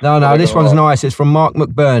 this one's nice. It's from Mark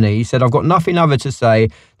McBurney. He said, I've got nothing other to say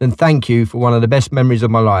than thank you for one of the best memories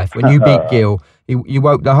of my life. When you beat Gil, you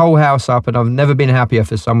woke the whole house up, and I've never been happier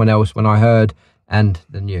for someone else when I heard and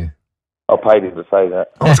than you. I paid him to say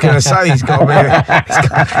that. I was going to say he's got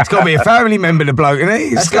to be a family member, the bloke, isn't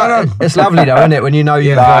he? It's lovely though, isn't it? When you know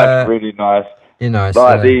you've. It's really nice. You know, it's,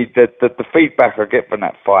 like the feedback I get from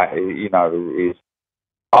that fight, you know, is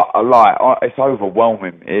it's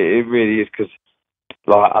overwhelming. It really is, because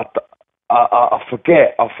like I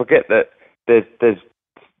forget that there's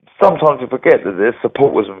sometimes you forget that there's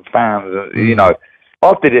supporters and fans. You know,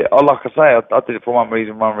 I did it. Like I say, I did it for one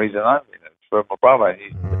reason only. For my brother,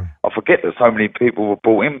 I forget that so many people were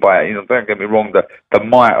brought in by it. You know, don't get me wrong. The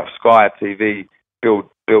might of Sky TV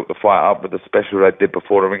built the fight up with the special they did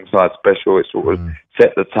before the ringside special. It sort of set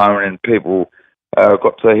the tone, and people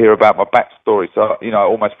got to hear about my backstory. So you know, it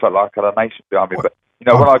almost felt like I had a nation behind me. But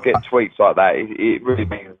you know, when I get tweets like that, it really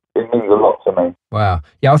means a lot to me. Wow.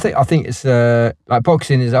 Yeah, I think it's like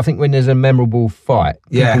boxing is. I think when there's a memorable fight,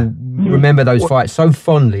 people remember those fights so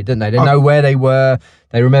fondly, don't they? They know where they were.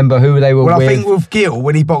 They remember who they were with. Well, I think with Gil,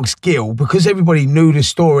 when he boxed Gil, because everybody knew the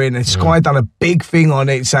story, and Sky done a big thing on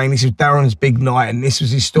it, saying this was Darren's big night and this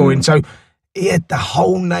was his story. And so he had the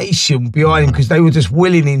whole nation behind him because they were just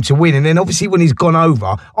willing him to win. And then obviously when he's gone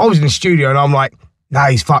over, I was in the studio and I'm like, Nah,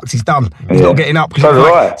 he's fucked. He's done. He's not getting up. So do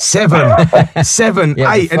like I. 7,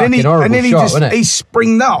 Yeah, 8, and then he shot, just he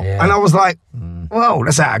springed up, Yeah. and I was like, "Well,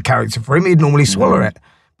 that's out of character for him. He'd normally swallow it."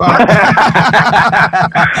 But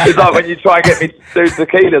It's like when you try and get me to do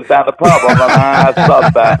tequilas down the pub. I'm like,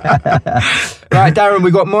 stop that. Right, Darren,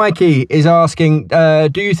 we got Mikey is asking,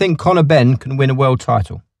 do you think Conor Benn can win a world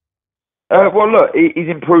title? Well, look, he's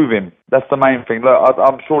improving. That's the main thing. Look,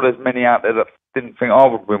 I'm sure there's many out there that didn't think I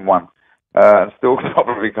would win one, and still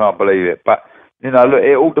probably can't believe it. But look,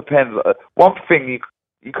 it all depends. One thing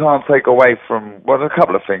you can't take away from, well, there's a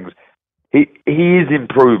couple of things. He is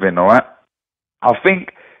improving, all right. I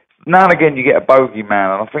think now and again you get a bogey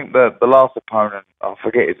man, and I think the last opponent, I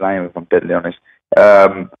forget his name if I'm deadly honest.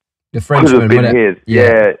 The Frenchman, could have been his.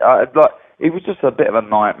 Yeah. He was just a bit of a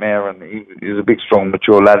nightmare, and he was a big, strong,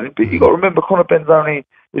 mature lad. But you got to remember, Conor Benn's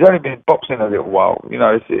he's only been boxing a little while.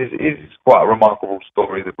 It's quite a remarkable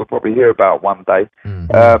story that we'll probably hear about one day.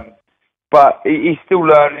 But he's still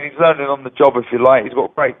learning. He's learning on the job, if you like. He's got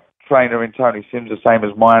a great trainer in Tony Sims, the same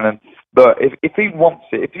as mine. And but if he wants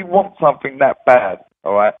it, if you want something that bad,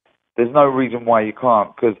 all right, there's no reason why you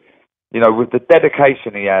can't. Because with the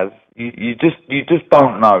dedication he has, you just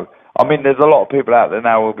don't know. I mean, there's a lot of people out there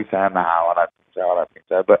now who will be saying, "No, I don't think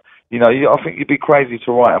so." But I think you'd be crazy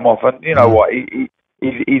to write him off. And you know what?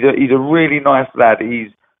 He's a really nice lad.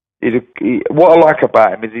 What I like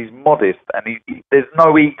about him is he's modest, and there's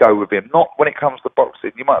no ego with him. Not when it comes to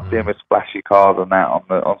boxing. You might see him with flashy cars and that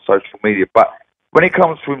on social media, but when it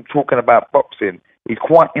comes to him talking about boxing, he's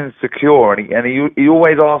quite insecure, and he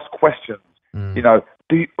always asks questions.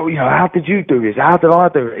 How did you do this? How did I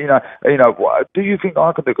do it? What do you think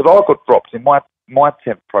I could do? Because I got dropped in my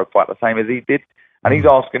 10th pro fight the same as he did, and he's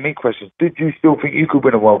asking me questions. Did you still think you could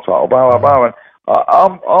win a world title? Blah blah blah.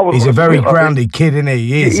 And he's a very grounded kid, isn't he?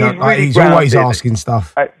 He is. He's always asking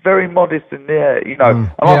stuff. Very modest in there,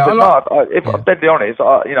 And if I'm deadly honest,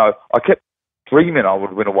 I kept dreaming I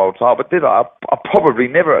would win a world title, but did I? I probably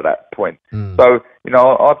never at that point. So,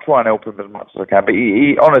 I'll try and help him as much as I can. But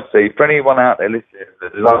he honestly, for anyone out there listening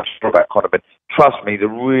that loves about Conor Benn, trust me, he's a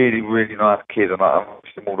really, really nice kid, and I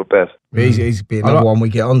wish him all the best. He's be another one we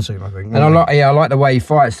get onto, I think. And I like the way he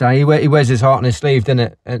fights. So he wears his heart on his sleeve,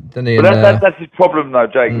 doesn't he? But that's his problem, though,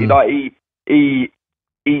 Jake.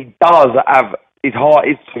 He does have, his heart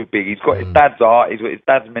is too big. He's got his dad's heart. He's got his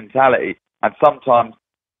dad's mentality, and sometimes.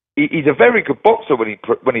 He's a very good boxer when he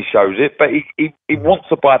shows it, but he wants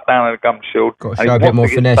to bite down in a gum shield. Got to show a bit more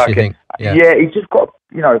finesse, you think? Yeah, he's just got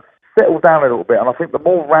to, settle down a little bit. And I think the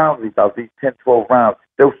more rounds he does, these 10, 12 rounds,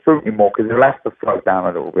 they'll suit him more because he'll have to slow down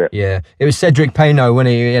a little bit. Yeah, it was Cedric Peno when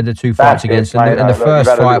he had the two fights against him. And the first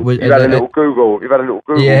fight was... You've had a little Google.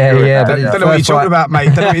 Yeah. But don't know what you're talking about,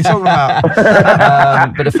 mate. Don't know what you're talking about.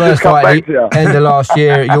 But the first fight, end of last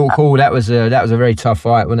year at York Hall, that was a very tough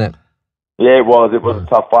fight, wasn't it? Yeah, it was. It was a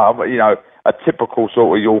tough fight. A typical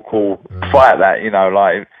sort of York Hall fight. That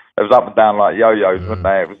like it was up and down like yo-yos, wasn't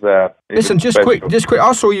they? It was. Listen, just quick.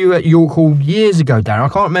 I saw you at York Hall years ago, Darren. I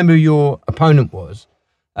can't remember who your opponent was,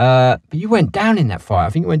 but you went down in that fight. I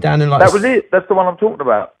think you went down in like. That was it. That's the one I'm talking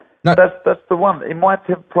about. No, that's the one in my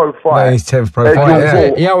 10th pro fight. No, his 10th pro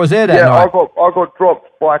fight. Yeah, I was there that night. I got dropped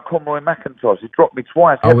by Conroy McIntosh. He dropped me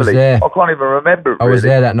twice heavily. I was there. I can't even remember it. I was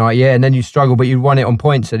there that night. Yeah, and then you struggled, but you won it on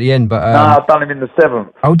points at the end. But no, I've done him in the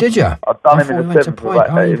 7th. Oh, did you? I've done him in the 7th.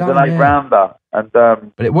 It was an 8-rounder. And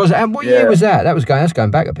but it was. And what year was that? That's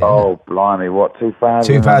going back a bit. Oh, blimey! What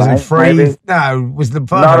 2003? 2003. No, was the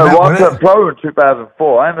first. No, I turned pro in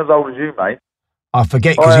 2004. I ain't as old as you, mate. I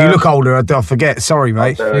forget because you look older. I forget. Sorry,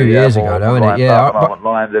 mate. A few years ago, though, isn't it? Yeah.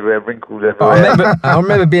 Lines everywhere, wrinkles everywhere. I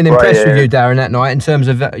remember being impressed with you, Darren, that night in terms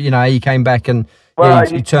of how you came back and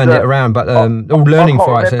you turned it around. But all learning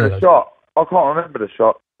fights. I can't remember the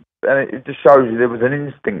shot, and it just shows you there was an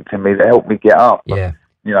instinct in me that helped me get up. Yeah.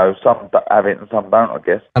 Some have it and some don't, I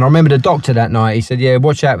guess. And I remember the doctor that night. He said, "Yeah,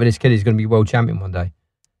 watch out for this kid. He's going to be world champion one day."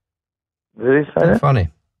 Did he say that? Funny.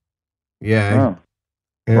 Yeah.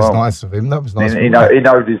 Yeah, it's nice of him. That was nice. He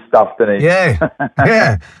knows his stuff, doesn't he? Yeah.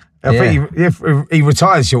 I think he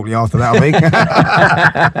retired shortly after that, I think.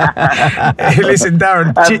 Listen,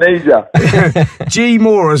 Darren. G.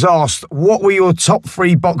 Moore has asked, what were your top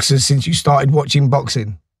 3 boxers since you started watching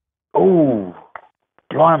boxing? Oh,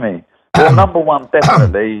 blimey. Well, number 1,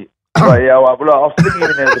 definitely. I'll sling you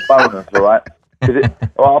in there as a bonus, all right?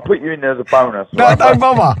 I'll put you in there as a bonus. No, right? don't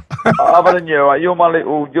bother. Other than you, right? You're my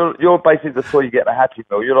little. You're basically the toy you get in a Happy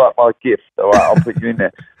Meal. You're like my gift. All right, I'll put you in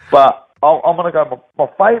there. But I'm gonna go. My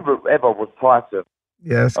favourite ever was Tyson.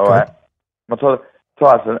 Yes. All right. My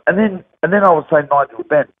Tyson, and then I would say Nigel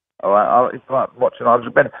Benn. All right. It's like watching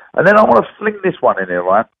Nigel Benn, and then I want to fling this one in here.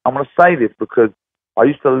 Right. I'm gonna say this because I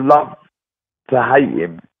used to love to hate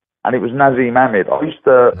him, and it was Nazim Ahmed. I used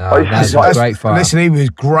to. That's a great fight. Listen, he was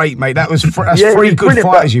great, mate. That's Yeah, three good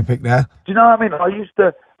fighters but you picked there. do you know what I mean?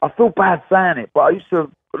 I feel bad saying it, but I used to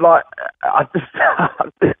I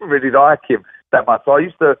didn't really like him that much. So I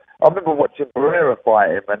remember watching Barrera fight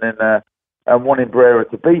him, and then and wanting Barrera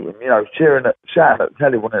to beat him. You know, shouting at the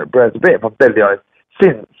telly, wanting Barrera to beat him. If I'm deadly honest,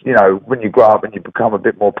 since when you grow up and you become a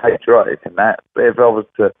bit more patriotic and that, if I was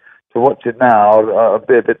to watch it now, I'd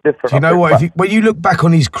be a bit different. Do you know what? When you look back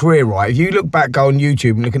on his career, right? If you look back, go on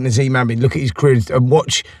YouTube and look at Nazim Ahmed, look at his career and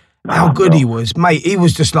watch how good he was, mate. He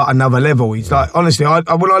was just like another level. He's like, honestly,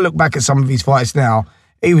 when I look back at some of his fights now,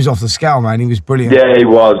 he was off the scale, man. He was brilliant. Yeah, he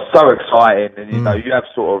was so exciting, and you have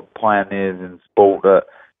sort of pioneers in sport that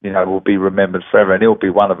will be remembered forever, and he'll be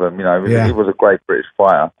one of them. He was a great British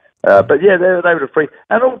fighter. But yeah, they were the three.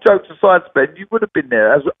 And all jokes aside, Ben, you would have been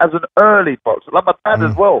there as an early boxer, like my dad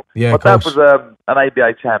as well. Yeah, my dad was an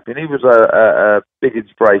ABA champion. He was a big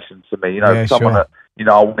inspiration to me. Someone that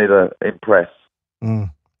I wanted to impress.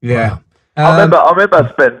 Yeah, I remember,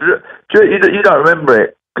 Ben. You don't remember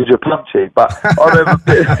it because you're punchy, but I remember.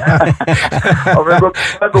 I remember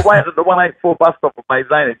waiting at the 184 bus stop with Mate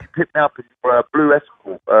Zane, and you picked me up in a blue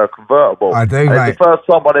Escort convertible. I do, mate. It's the first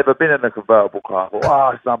time I'd ever been in a convertible car. I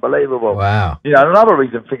thought, it's unbelievable. Wow. Another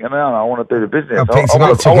reason thinking, I want to do the business. I picked him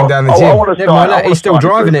up, took him down the gym. He's still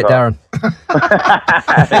driving it, Darren.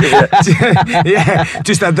 Yeah,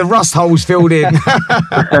 just had the rust holes filled in.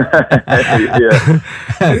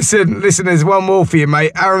 Listen, there's one more for you,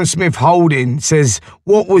 mate. Aaron Smith Holding says,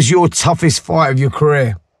 what was your toughest fight of your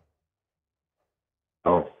career?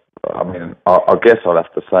 Oh, I mean, I guess I'd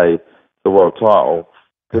have to say the world title.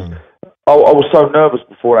 I was so nervous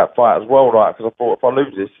before that fight as well, right? Because I thought, if I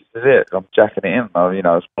lose this is it. I'm jacking it in.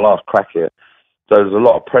 It's my last crack here. So there's a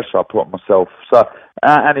lot of pressure I put on myself. So,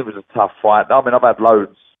 and it was a tough fight. I mean, I've had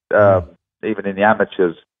loads, even in the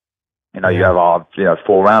amateurs. You have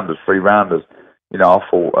 4 rounders, 3 rounders. I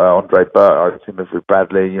fought Andre Berto, Timothy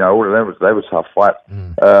Bradley. All of them they were tough fights.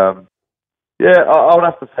 I would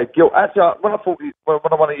have to say guilt. Actually, when I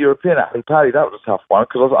won a European at Ali Pally, that was a tough one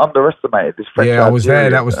because I was underestimated. This French I was there.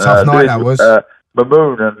 That was a tough night. That was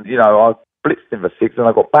Mamoon, and I blitzed him for 6, and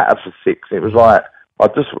I got battered for 6. It was like I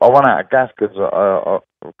ran out of gas because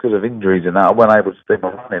of injuries and that. I wasn't able to do my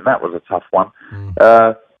running. That was a tough one.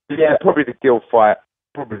 Probably the Gill fight.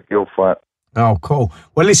 Oh, cool.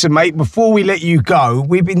 Well, listen, mate, before we let you go,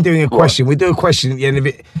 we've been doing a question. We do a question at the end of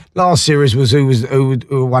it. Last series was who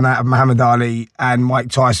won out of Muhammad Ali and Mike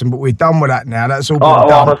Tyson, but we're done with that now. That's all been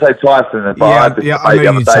done. I'm going to say Tyson, but I had this I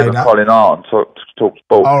knew you'd say that. Colin Hart and talk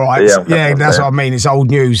sport. All right. That's what I mean. It's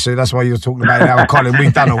old news, so that's why you're talking about it now, Colin.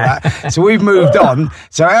 We've done all that. So we've moved on.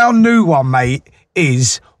 So our new one, mate,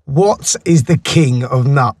 is what is the king of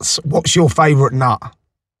nuts? What's your favourite nut?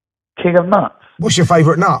 King of nuts? What's your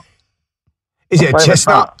favourite nut? Is it a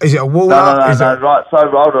chestnut? Nut? Is it a walnut? No. Right, so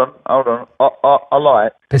hold on. I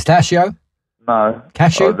like pistachio. No.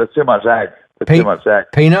 Cashew. There's too much ag.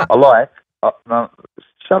 Peanut. I like. No.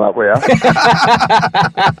 Shut up, will you?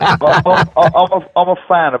 I'm a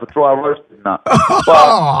fan of a dry roasted nut.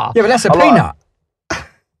 But that's a peanut.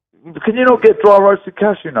 Can you not get dry roasted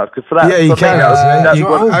cashew nuts? Because for that, you can.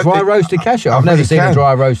 Dry roasted cashew. I've never seen a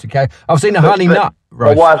dry roasted cashew. I've seen a honey nut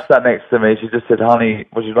roast. My wife sat next to me. She just said, "Honey,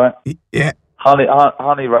 what you like?" Yeah. Honey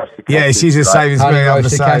roasted cashews. Yeah, she's the same as me. Honey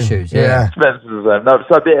roasted cashews. Yeah. Spencer's the same. No,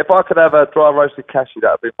 so if I could have a dry roasted cashew,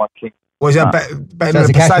 that would be my king. Well, is that better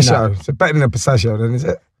than a pistachio? So better than a pistachio, then, is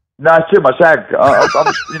it? No, it's too much ag. I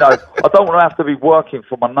don't want to have to be working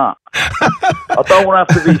for my nut. I don't want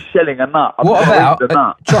to have to be shelling a nut. What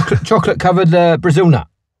about chocolate covered Brazil nut?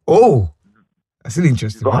 Oh, that's an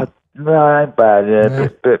interesting one. No, it ain't bad. Yeah,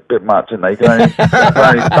 bit much, isn't it? You can only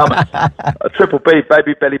stomach. A Triple B,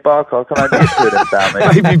 Baby Belly Barker. I can only get 2 of them down me.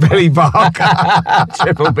 Baby Belly Barker.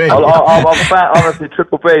 Triple B. I'm a fan, honestly,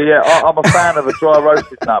 Triple B. Yeah, I'm a fan of a dry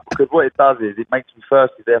roasted nut because what it does is it makes me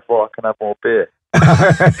thirsty. Therefore, I can have more beer.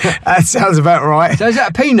 That sounds about right. So is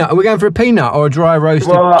that a peanut? Are we going for a peanut or a dry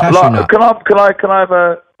roasted cashew nut? Can I have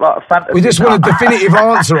a fantasy? We just nut? want a definitive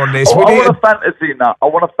answer on this. I want a fantasy nut. I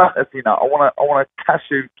want a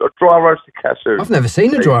cashew, a dry roasted cashew. I've never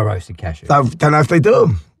seen a dry roasted cashew. Don't know if they do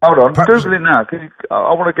them. Hold on, Google it now.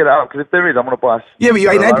 I want to get it out because if there is, I'm going to buy. Yeah, but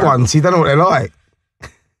you ain't had one, so you don't know what they're like.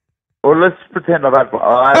 Well, let's pretend I've had one.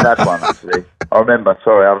 I have had one actually. I remember.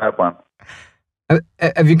 Sorry, I've had one.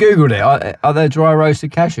 Have you Googled it? Are there dry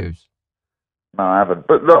roasted cashews? No, I haven't.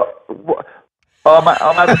 But look, I'm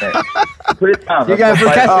having it. Put it down. You're going for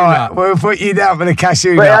a cashew nut? We'll put you down for the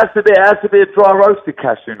cashew but nut. It has to be a dry roasted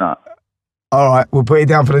cashew nut. All right, we'll put you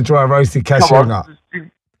down for the dry roasted cashew nut.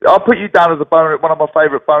 I'll put you down as one of my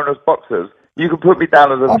favourite bonus boxers. You can put me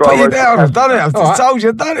down as a I'll dry put you roasted down. I've cashew done it. nut. I've just told you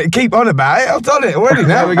I've done it. Keep on about it. I've done it already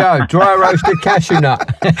now. There we go. Dry roasted cashew nut.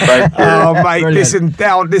 Thank you. Oh, mate, Brilliant.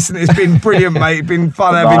 listen, it's been brilliant, mate. It's been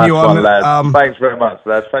fun having Nice you one, on. lad. Thanks very much,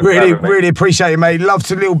 lad. Thanks for having me. Really appreciate it, mate. Love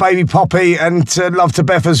to little baby Poppy and love to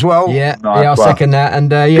Beth as well. Yeah, Nice I'll one. second that. And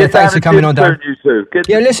Get thanks down for coming on, the Dan. gym soon,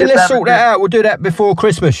 you two. Let's sort that out. We'll do that before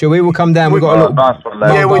Christmas, shall we? We'll come down. We've got a little. Nice one,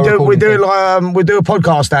 lad. Yeah, we do recording we do a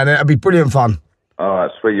podcast down there. It'll be brilliant fun. All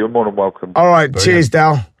right, sweet. You're more than welcome. All right, cheers,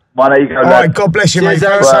 Dal. There you go, All lad. right, God bless you, Cheers, mate.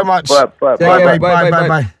 Darren. Thanks so much.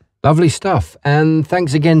 Bye. Lovely stuff. And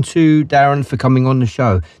thanks again to Darren for coming on the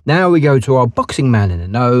show. Now we go to our boxing man in the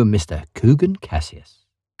know, Mr. KUGAN CASSIUS.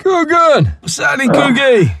 KUGAN! What's happening,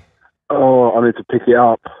 Coogie? Oh, I need to pick it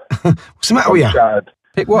up. What's the matter with you? Shattered.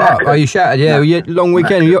 Pick what up? Are you shattered? Yeah, long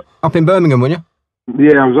weekend. You're up in Birmingham, weren't you?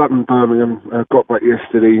 Yeah, I was up in Birmingham. I got back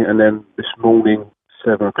yesterday, and then this morning,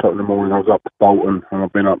 7 o'clock in the morning, I was up to Bolton, and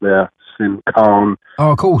I've been up there, seen Khan.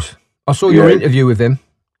 Oh, of course. I saw your interview with him.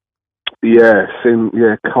 Yeah,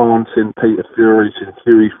 Khan, seen Peter Fury, seen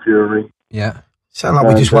Huey Fury. Yeah. Sound like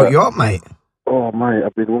we just woke you up, mate. Oh, mate,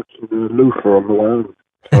 I've been watching Luther on the way home.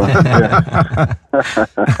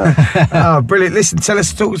 Oh, brilliant. Listen,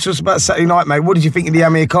 talk to us about Saturday night, mate. What did you think of the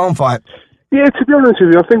Amir Khan fight? Yeah, to be honest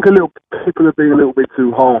with you, I think people are being a little bit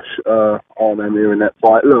too harsh on Amir in that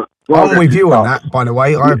fight. Look, I'm with you on that, by the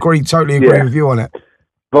way. I totally agree with you on it.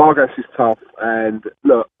 Vargas is tough, and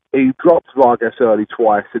look, he dropped Vargas early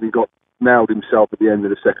twice, and he got nailed himself at the end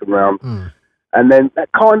of the second round. And then that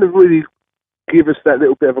kind of really gave us that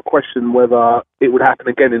little bit of a question whether it would happen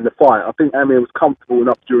again in the fight. I think Amir was comfortable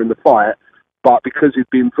enough during the fight, but because he'd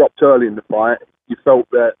been dropped early in the fight, you felt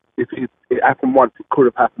that if it happened once, it could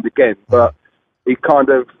have happened again. But he kind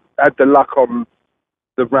of had the luck on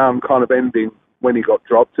the round kind of ending when he got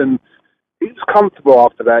dropped, and he was comfortable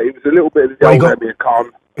after that. It was a little bit of the old Amir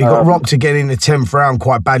Khan. He got rocked again in the 10th round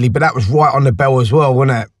quite badly, but that was right on the bell as well,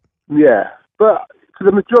 wasn't it? Yeah, but for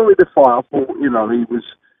the majority of the fight, I thought,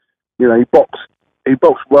 he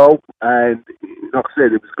boxed well, and like I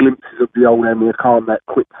said, it was glimpses of the old Amir Khan, that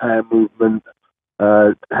quick hand movement,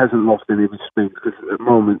 hasn't lost any of his speed, because at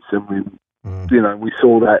moments, we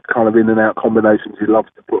saw that kind of in and out combinations he loves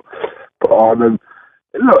to put on, and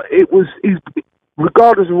look,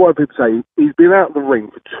 regardless of what people say, he's been out of the ring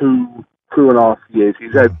for two and a half years.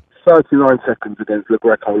 He's had 39 seconds against Le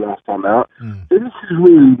Greco last time out. This is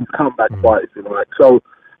really his comeback fight, if you like. So,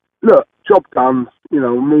 look, job done.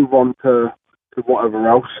 Move on to whatever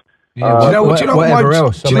else. Yeah, do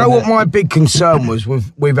you know what my big concern was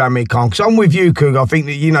with Amir Khan? Because I'm with you, Coog. I think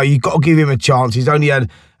that, you've got to give him a chance. He's only had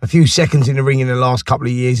a few seconds in the ring in the last couple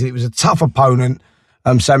of years. It was a tough opponent,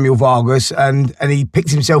 Samuel Vargas, and he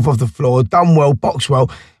picked himself off the floor, done well, boxed well.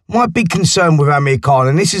 My big concern with Amir Khan,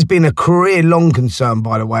 and this has been a career-long concern,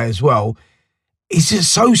 by the way, as well, he's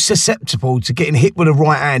just so susceptible to getting hit with a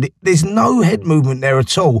right hand. There's no head movement there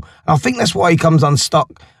at all. And I think that's why he comes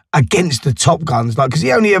unstuck against the top guns. Because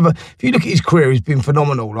he only ever, if you look at his career, he's been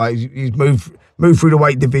phenomenal. He's moved through the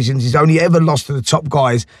weight divisions. He's only ever lost to the top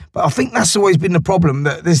guys. But I think that's always been the problem,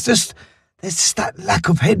 that there's just that lack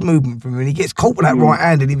of head movement from him. He gets caught with that right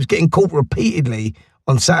hand, and he was getting caught repeatedly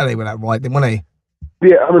on Saturday with that right, wasn't he?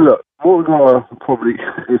 Yeah, I mean, look, what we're going to probably,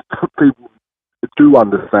 if people do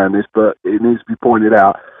understand this, but it needs to be pointed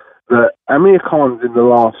out, that Amir Khan's in the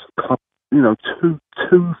last couple, two,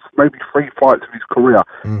 maybe 3 fights of his career.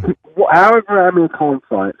 However Amir Khan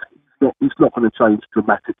fights, it's not going to change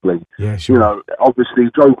dramatically. Yeah, sure. Obviously,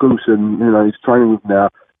 Joe Goosen, he's training with now.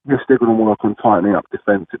 Yes, they're going to work on tightening up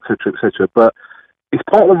defence, etc., etc. But it's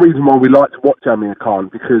part of the reason why we like to watch Amir Khan,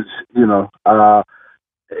 because,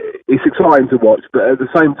 it's exciting to watch, but at the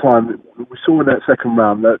same time, we saw in that second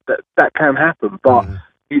round that can happen. But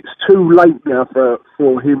it's too late now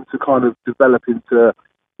for him to kind of develop into,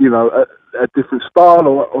 a different style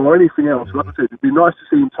or anything else. Like I said, it'd be nice to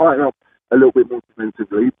see him tighten up a little bit more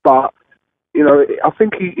defensively. But, I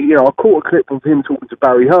think I caught a clip of him talking to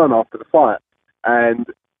Barry Hearn after the fight, and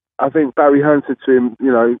I think Barry Hearn said to him,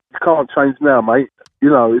 you can't change now, mate.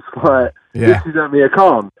 It's like, this is Amir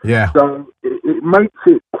Khan. Yeah. So it makes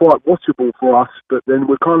it quite watchable for us, but then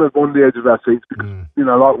we're kind of on the edge of our seats because,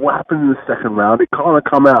 like what happened in the second round, it kind of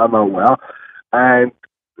come out of nowhere, and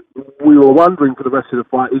we were wondering for the rest of the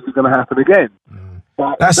fight, is it going to happen again?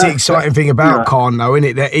 But that's the exciting thing about Khan, though, isn't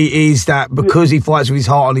it? That he is that because he fights with his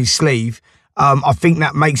heart on his sleeve. I think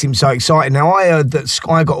that makes him so exciting. Now, I heard that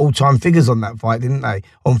Sky got all-time figures on that fight, didn't they?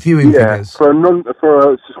 On viewing figures. For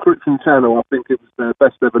a subscription channel, I think it was their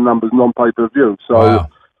best ever numbers non-pay-per-view. So,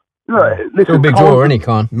 listen, still a big draw, isn't he,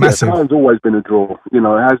 Khan? Massive. Khan's always been a draw. It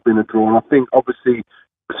has been a draw. And I think, obviously,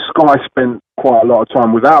 Sky spent quite a lot of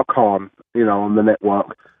time without Khan, on the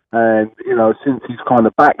network. And, since he's kind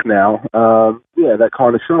of back now, that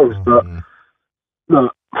kind of shows. But,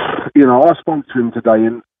 look, I spoke to him today,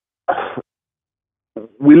 and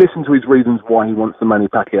we listened to his reasons why he wants the Manny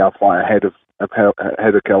Pacquiao fight ahead of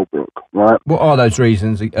Kell Brook, right? What are those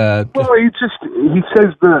reasons? Well, he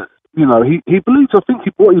says that, he believes,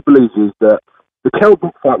 what he believes is that the Kell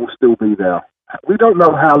Brook fight will still be there. We don't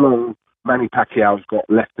know how long Manny Pacquiao's got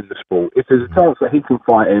left in the sport. If there's a chance that he can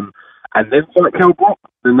fight him and then fight Kell Brook,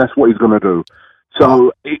 then that's what he's going to do.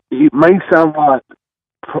 So it may sound like,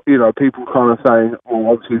 people kind of saying,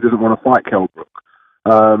 well, obviously he doesn't want to fight Kell Brook.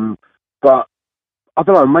 But I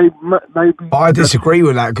don't know, maybe... But I disagree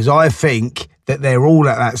with that, because I think that they're all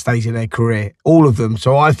at that stage of their career, all of them.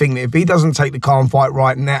 So I think that if he doesn't take the Khan fight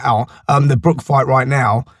right now, the Brook fight right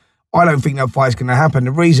now, I don't think that fight's going to happen.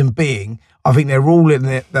 The reason being, I think they're all in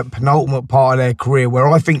that penultimate part of their career where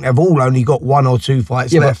I think they've all only got 1 or 2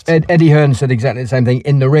 fights left. But Eddie Hearn said exactly the same thing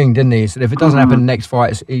in the ring, didn't he? He said if it doesn't happen in the next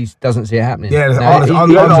fight, he doesn't see it happening. Yeah, I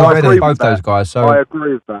agree with both those guys. So I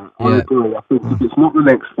agree with that. I agree. I think if it's not the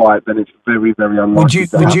next fight, then it's very, very unlikely.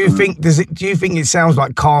 Do you think it sounds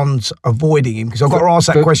like Khan's avoiding him? Because I've got to ask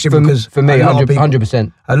that question because for me,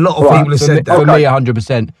 100%. A lot of people have said that. For me,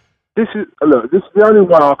 100%. This is the only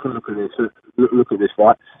way I can look at this. Look at this,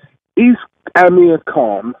 right? Is Amir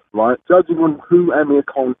Khan, right, judging on who Amir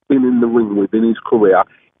Khan's been in the ring with in his career,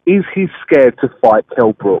 is he scared to fight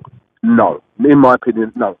Kell Brook? No. In my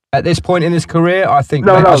opinion, no. At this point in his career, I think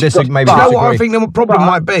maybe disagree. You know what I think the problem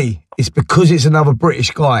might be? It's because it's another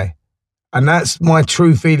British guy. And that's my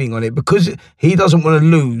true feeling on it. Because he doesn't want to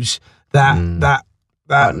lose that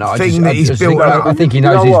thing that he's built up. I think he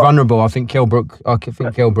knows he's vulnerable. I think Kell Brook does him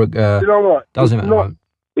at the moment.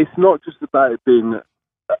 It's not just about it being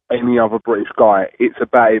any other British guy. It's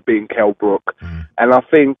about it being Kell Brook. And I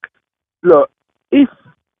think, look, if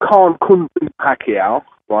Khan couldn't beat Pacquiao,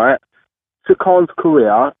 right, to Khan's career,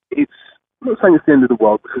 I'm not saying it's the end of the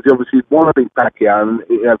world, because he obviously want to beat Pacquiao, and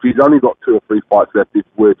if he's only got 2 or 3 fights left, if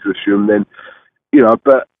we're to assume, then,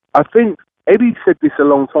 but I think Eddie said this a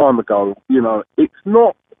long time ago, it's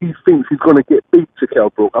not he thinks he's going to get beat to Kell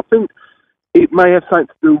Brook. I think it may have something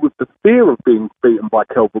to do with the fear of being beaten by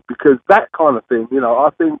Kell Brook, because that kind of thing, I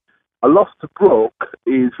think a loss to Brook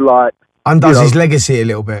is like... Undoes his legacy a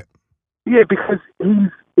little bit. Yeah, because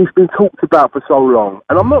he's been talked about for so long.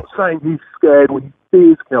 And I'm not saying he's scared or he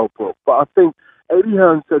fears Kell Brook, but I think Eddie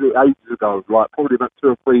Hearn said it ages ago, like probably about 2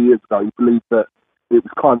 or 3 years ago, he believed that it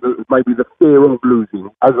was kind of maybe the fear of losing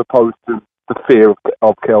as opposed to the fear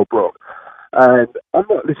of Kell Brook. And I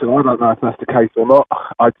don't know if that's the case or not.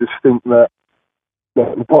 I just think that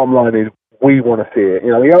the bottom line is we want to see it.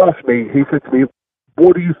 He asked me, he said to me,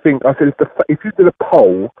 what do you think? I said, if you did a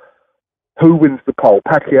poll, who wins the poll,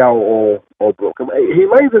 Pacquiao or Brook? And he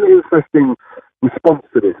made an interesting response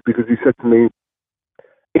to this, because he said to me,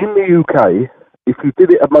 in the UK, if you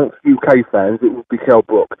did it amongst UK fans, it would be Kell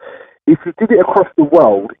Brook. If you did it across the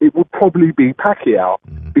world, it would probably be Pacquiao,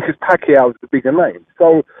 because Pacquiao is the bigger name.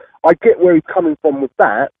 So I get where he's coming from with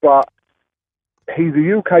that, but he's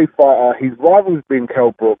a UK fighter. His rival's been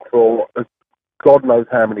Kell Brook for God knows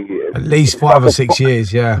how many years. At least 5 or 6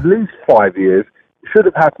 years, yeah. At least 5 years. It should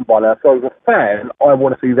have happened by now. So as a fan, I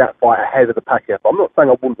want to see that fight ahead of the Pacquiao. I'm not saying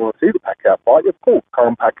I wouldn't want to see the Pacquiao fight. Of course,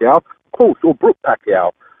 Khan Pacquiao, of course, or Brook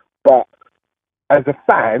Pacquiao. But as a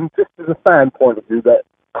fan, just as a fan point of view, that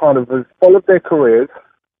kind of has followed their careers,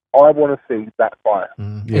 I want to see that fight.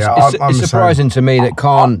 It's surprising to me that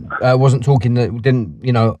Khan wasn't talking, that didn't,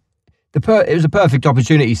 it was a perfect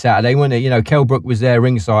opportunity Saturday, wasn't it? Kell Brook was there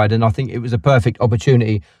ringside, and I think it was a perfect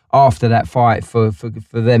opportunity after that fight for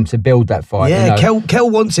them to build that fight. Yeah, Kell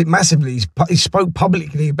wants it massively. He spoke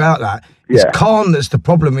publicly about that. It's Khan that's the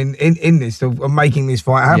problem in this, of making this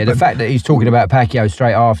fight happen. Yeah, the fact that he's talking about Pacquiao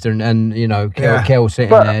straight after, and Kell sitting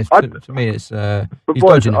there, to me, it's he's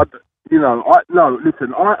dodging it.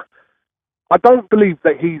 I don't believe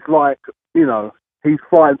that he's like, he's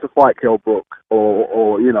trying to fight Kell Brook,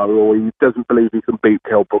 or he doesn't believe he can beat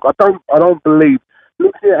Kell Brook. I don't believe.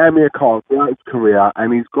 Looking at Amir Khan throughout his career,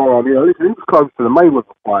 and he's gone. He was close to the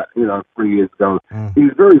Mayweather fight, 3 years ago. He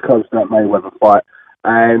was very close to that Mayweather fight,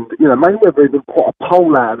 and Mayweather even put a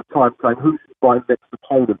poll out at the time saying who should fight next to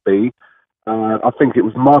poll to be. I think it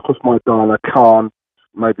was Marcos Maidana, Khan,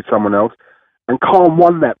 maybe someone else, and Khan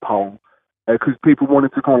won that poll. Because people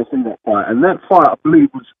wanted to kind of see that fight. And that fight, I believe,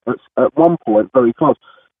 was at one point very close.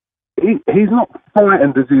 He's not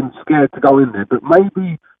frightened as in scared to go in there, but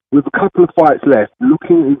maybe with a couple of fights left,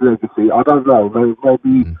 looking at his legacy, I don't know,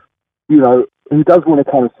 maybe, he does want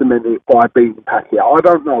to kind of cement it by beating Pacquiao. I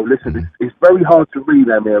don't know. Listen, it's very hard to read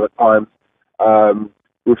Amir at times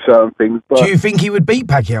with certain things. But do you think he would beat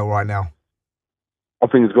Pacquiao right now? I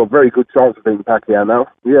think he's got a very good chance of beating Pacquiao now.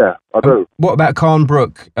 Yeah, I do. What about Khan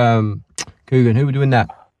Brook, Kugan? Who are doing that?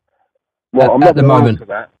 Well, I'm not the moment. Answer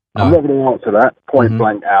that. No. I'm not going to answer that point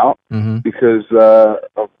blank out because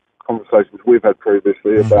of conversations we've had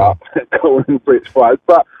previously about calling British fights.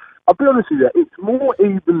 But I'll be honest with you, it's more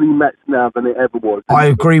evenly matched now than it ever was. I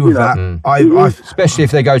agree with that. Especially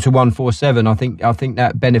if they go to 147, I think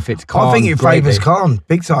that benefits Khan. I think it favours Khan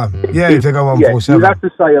big time. Yeah, if they go 147. You'd have to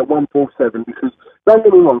say at 147 because don't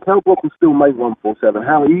get me wrong, Kell Brook can still make 147.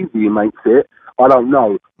 How easy he makes it, I don't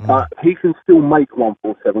know. But he can still make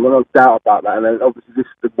 147. There's no doubt about that. And then obviously this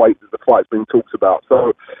is the weight that the fight's being talked about.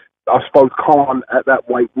 So I suppose Khan at that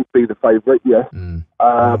weight would be the favourite, yes.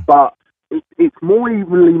 But it's more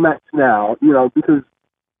evenly matched now, you know, because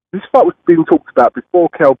this fight was being talked about before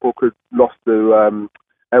Kell Brook had lost to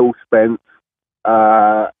Errol Spence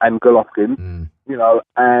and Golovkin, you know,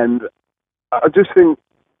 and I just think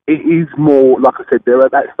it is more, like I said, they're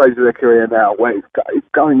at that stage of their career now where it's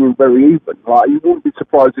going in very even. Like, you wouldn't be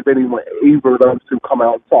surprised if either of those two come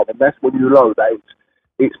out on top, and that's when you know that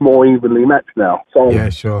it's more evenly matched now. So yeah,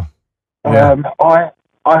 sure. I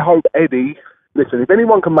hope Eddie. Listen, if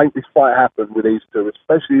anyone can make this fight happen with these two,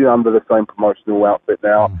 especially under the same promotional outfit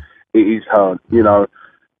now, it is Hearn. You know,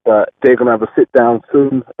 but they're going to have a sit down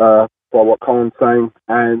soon, by what Colin's saying,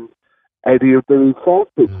 and Eddie will do his fight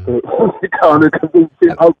pitch to kind of convince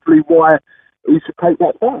him, hopefully, why he should take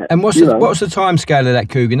that fight. And what's the time scale of that,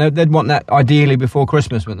 Kugan? They'd want that ideally before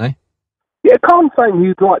Christmas, wouldn't they? Yeah, Colin's saying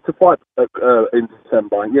he'd like to fight in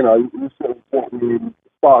December. You know, he's sort of fighting in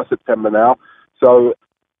start of September now, so.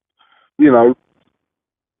 You know,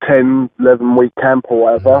 10, 11-week camp or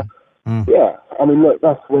whatever. Yeah, I mean, look,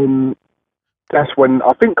 that's when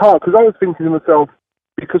I think Khan, because I was thinking to myself,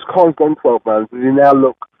 because Khan's gone 12 rounds, does he now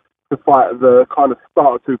look to fight at the kind of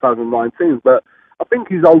start of 2019? But I think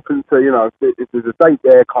he's open to, you know, if there's a date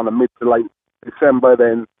there, kind of mid to late December,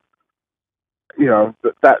 then, you know,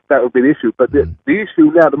 that would be the issue. But the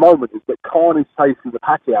issue now at the moment is that Khan is chasing the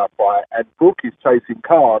Pacquiao fight and Brook is chasing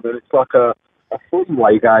Khan, and it's like a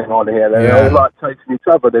three-way going on here. They're all like chasing each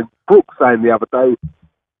other. Then Brook saying the other day,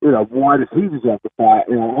 you know, why does he deserve to fight?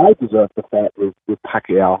 You know, I deserve to fight with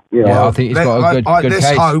Pacquiao. You know? Yeah, I think he's got a good let's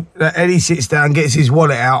case. hope that Eddie sits down, gets his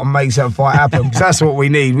wallet out, and makes that fight happen. Because that's what we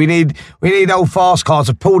need. We need old fast cars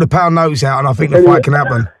to pull the pound notes out, and I think the fight can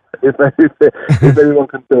happen. If anyone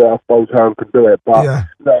can do it, I suppose Hearn can do it. But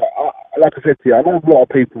no, like I said to you, I know a lot of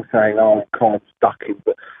people saying, "Oh, Khan's ducking,"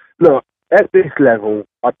 but look. At this level,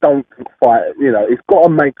 I don't think fight, you know, it's got to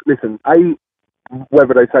make, listen,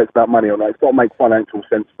 whether they say it's about money or not, it's got to make financial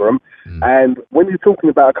sense for them. And when you're talking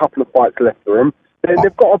about a couple of fights left for them, then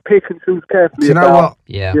they've got to pick and choose carefully. Do you know what?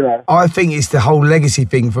 Yeah. You know. I think it's the whole legacy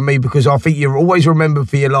thing for me, because I think you're always remembered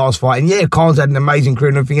for your last fight. And yeah, Khan's had an amazing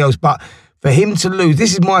career and everything else, but for him to lose,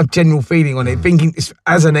 this is my general feeling on it, thinking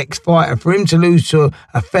as an ex-fighter, for him to lose to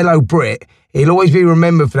a fellow Brit, he'll always be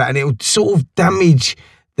remembered for that, and it'll sort of damage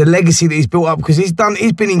the legacy that he's built up, because he's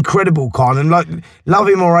been incredible, Khan, and like, love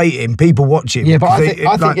him or hate him, people watch him. Yeah, but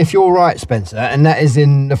I think if you're right, Spencer, and that is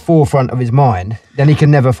in the forefront of his mind, then he can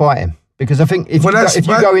never fight him. Because I think if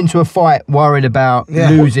you go into a fight worried about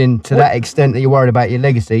losing to that extent that you're worried about your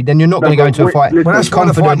legacy, then you're not going to go into a fight. Well, that's kind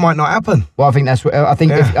of fight might not happen. Well, I think that's what I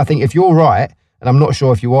think. I think if you're right, and I'm not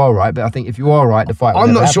sure if you are right, but I think if you are right, the fight.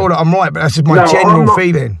 I'm not sure that I'm right, but that's just my general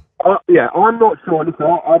feeling. I'm not sure. Listen,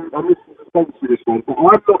 I'm listening to Spencer this one, but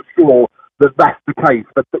I'm not sure that that's the case.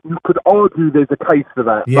 But you could argue there's a case for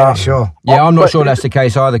that. Yeah, sure. Yeah, I'm not sure that's the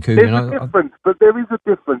case either, Kugan. There's a difference, but there is a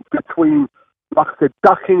difference between, like I said,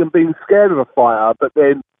 ducking and being scared of a fighter, but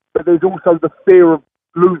there's also the fear of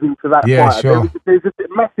losing to that fighter. Sure. There's a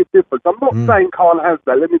massive difference. I'm not saying Khan has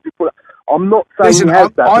that. Let me be put. I'm not saying Listen, he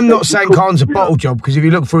has that. I'm not saying Khan's a bottle job, because if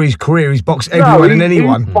you look through his career, he's boxed everyone and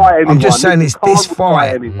anyone. I'm just saying it's this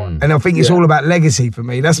fight, and I think it's all about legacy for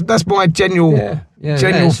me. That's my general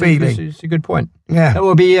feeling. It's a good point. Yeah, it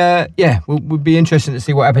will be. We'll be interesting to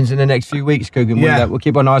see what happens in the next few weeks, Kugan. We'll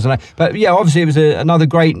keep our eyes on that. But yeah, obviously it was another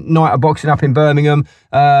great night of boxing up in Birmingham.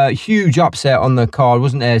 Huge upset on the card,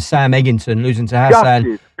 wasn't there? Sam Eggington losing to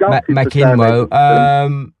Hassan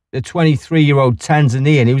Makinwo. The 23-year-old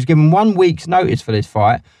Tanzanian. He was given 1 week's notice for this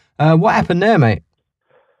fight. What happened there, mate?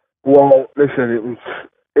 Well, listen,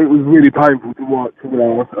 it was really painful to watch. You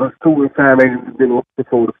know, I was talking to Sam Eggington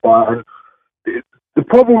before the fight. And the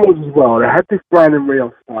problem was as well, they had this Brandon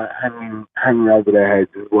Rios fight hanging over their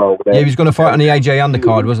heads as well. He was going to fight on the AJ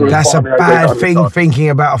undercard, wasn't he? That's a bad thing, thinking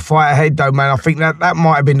about a fight ahead, though, man. I think that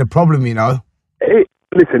might have been the problem, you know.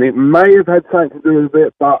 Listen, it may have had something to do with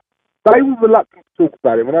it, but they were reluctant to talk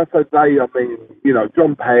about it. When I say they, I mean, you know,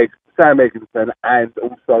 John Pegg, Sam Egginson, and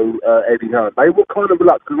also Eddie Hearn. They were kind of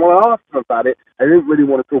reluctant. When I asked them about it, they didn't really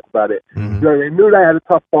want to talk about it. You know, they knew they had a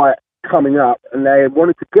tough fight coming up, and they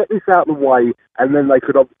wanted to get this out of the way, and then they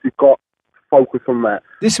could obviously focus on that.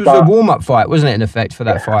 This was a warm-up fight, wasn't it, in effect, for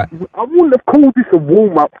that fight? I wouldn't have called this a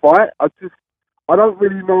warm-up fight. I don't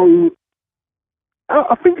really know.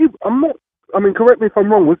 I think correct me if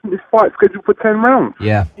I'm wrong, wasn't this fight scheduled for 10 rounds?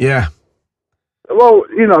 Yeah. Yeah. Well,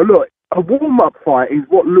 you know, look, a warm-up fight is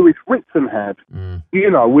what Lewis Ritson had.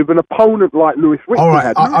 You know, with an opponent like Lewis Ritson. All right,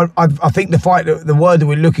 had. I think the word that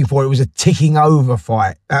we're looking for, it was a ticking over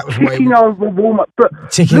fight. That was ticking over warm-up.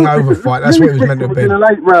 Ticking over fight. That's what it was meant to be. In a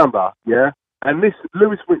late rounder, yeah. And this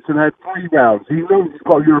Lewis Ritson had 3 rounds. He knows he's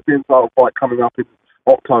got a European title fight coming up in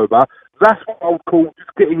October. That's what I would call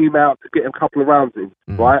just getting him out to get a couple of rounds in,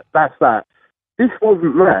 right? That's that. This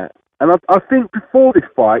wasn't that. And I think before this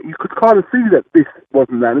fight, you could kind of see that this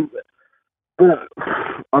wasn't that. But,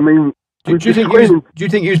 I mean... Do you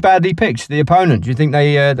think he was badly picked, the opponent? Do you think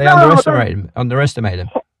they underestimated him?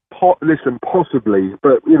 Listen, possibly.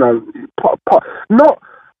 But, you know,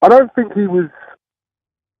 I don't think he was...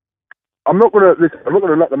 I'm not going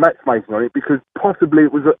to knock the matchmaking on it, because possibly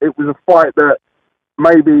it was a fight that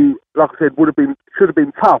maybe, like I said, should have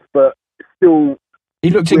been tough, but still... He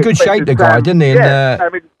looked in good shape, the guy, didn't he? Yeah,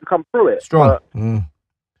 having to come through it. Strong.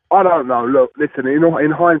 I don't know. Look, listen,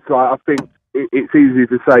 in hindsight, I think it's easy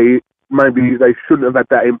to say maybe they shouldn't have had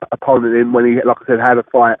that opponent in when he, like I said, had a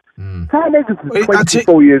fight. Sam Egginson's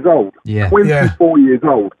 24 years old. Yeah. 24 years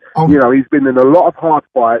old. You know, he's been in a lot of hard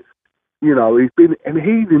fights. You know, he's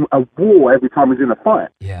in a war every time he's in a fight.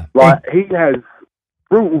 Yeah. Like, he has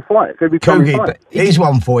brutal fights every time he fights. Here's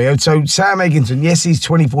one for you. So Sam Egginson, yes, he's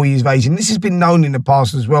 24 years of age, and this has been known in the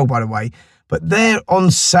past as well, by the way. But there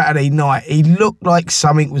on Saturday night, he looked like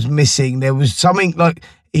something was missing. There was something like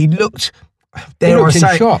he looked. Dare I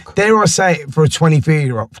say it for a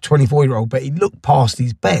 24-year-old, but he looked past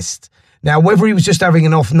his best. Now, whether he was just having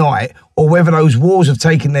an off night or whether those wars have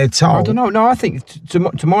taken their toll, I don't know. No, I think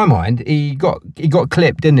to my mind, he got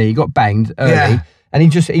clipped, didn't he? He got banged early. Yeah. And he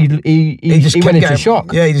went into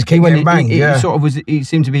shock. Yeah, he just kept getting banged. He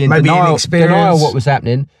seemed to be in denial what was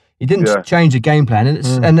happening. He didn't change the game plan,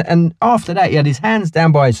 and after that he had his hands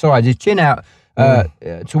down by his sides, his chin out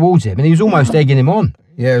towards him, and he was almost egging him on.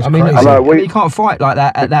 Yeah, it was crazy. You can't fight like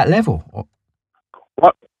that at that level.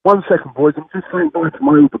 What? 1 second, boys. I'm just saying bye to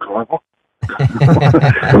my Uber driver.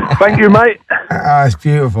 Thank you, mate. It's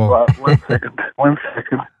beautiful. Right, 1 second. 1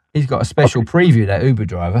 second. He's got a special preview, that Uber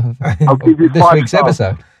driver, I'll give you this week's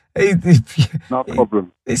episode. No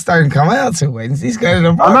problem. This don't come out till Wednesday. He's going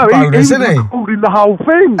to the bonus, isn't he? He's recording the whole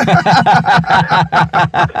thing.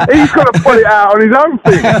 He's got to put it out on his own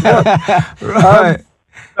thing. Right.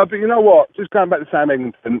 But you know what? Just going back to Sam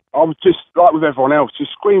Egginson, I was just, like with everyone else,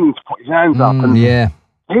 just screaming to put his hands up. And he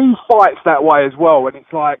fights that way as well. And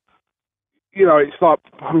it's like, you know,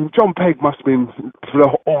 I mean, John Pegg must have been, for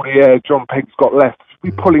all the air John Pegg's got left,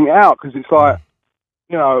 be pulling it out, because it's like,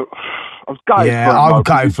 you know, I was gutted for him. Yeah, I'm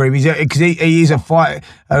gutted for him. Because he is a fighter.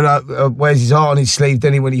 Wears his heart on his sleeve,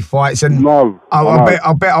 doesn't he, when he fights? And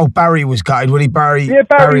I bet old Barry was gutted when he Barry. Yeah,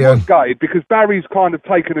 Barry was gutted, because Barry's kind of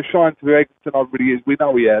taken a shine to Egginson over the years. We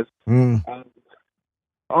know he has.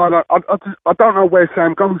 I don't know where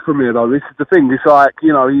Sam goes from here, though. This is the thing. It's like,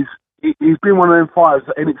 you know, he's been one of them fighters,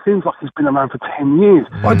 and it seems like he's been around for 10 years.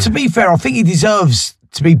 Well, to be fair, I think he deserves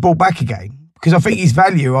to be brought back again. Because I think his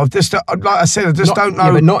value, like I said, I don't know.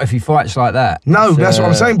 Yeah, but not if he fights like that. No, that's what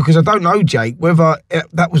I'm saying, because I don't know, Jake, whether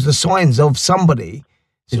that was the signs of somebody.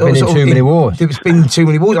 He's been in too many wars. It's been too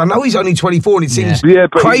many wars. I know he's only 24 and it seems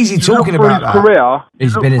crazy talking about that. Career,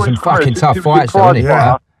 he's been in some fucking tough fights, hasn't he?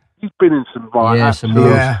 Yeah. He's been in some wars.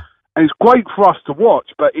 Yeah. And it's great for us to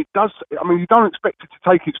watch, but it does, I mean, you don't expect it to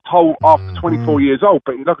take its toll after 24 years old,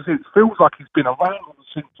 but like I said, it feels like he's been around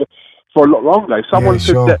for a lot longer. If someone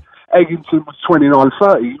said that Egginson was 29,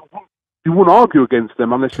 30, you wouldn't argue against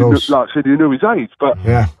them unless you knew his age. But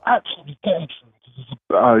absolutely dead. He's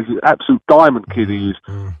an absolute diamond kid he is.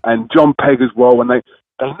 And John Pegg as well. And they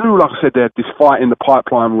knew, like I said, they had this fight in the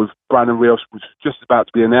pipeline with Brandon Rios, which was just about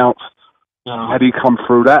to be announced. Had he come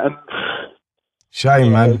through that? And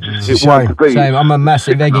shame, man. Shame. I'm a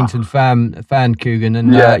massive Egginson fan, Kugan,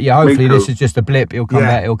 and hopefully this is just a blip. He'll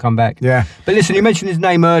come back. Yeah. But listen, you mentioned his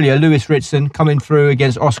name earlier, Lewis Ritson, coming through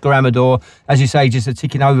against Oscar Amador. As you say, just a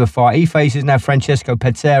ticking over fight. He faces now Francesco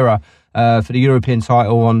Petera for the European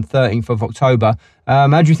title on 13th of October.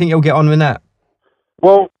 How do you think he'll get on with that?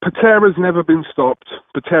 Well, Petera's never been stopped.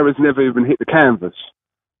 Petera's never even hit the canvas.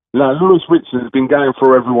 You know, Lewis Ritson has been going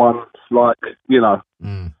for everyone like, you know.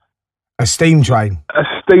 A steam train. A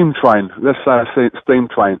steam train. Let's say a steam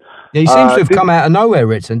train. Yeah, he seems to have come out of nowhere,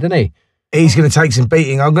 Ritson, didn't he? He's going to take some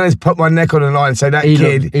beating. I'm going to put my neck on the line and say that he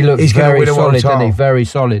looks he's going to very win a world solid, title. doesn't he? Very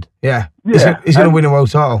solid. Yeah. He's going to win a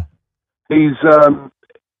world title. He's,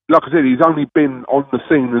 like I said, he's only been on the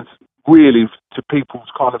scene as really to people's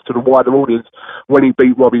kind of, to the wider audience when he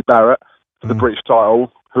beat Robbie Barrett for the British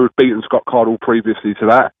title, who had beaten Scott Cardle previously to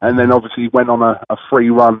that. And then obviously went on a free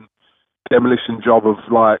run demolition job of,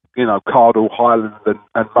 like, you know, Cardle, Highland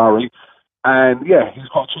and Murray. And yeah, he's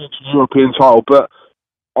got a chance for the European title, but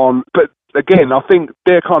again, I think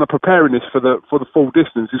they're kind of preparing this for the full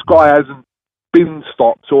distance. This guy hasn't been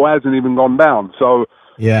stopped or hasn't even gone down. So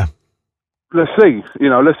yeah, let's see. You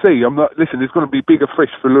know, let's see. Listen, there's going to be bigger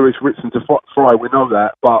fish for Lewis Ritson to fry. We know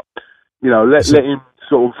that, but you know, let him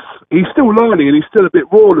sort of. He's still learning, and he's still a bit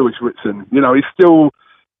raw, Lewis Ritson. You know, he's still.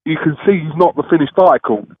 You can see he's not the finished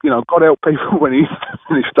article. You know, God help people when he's the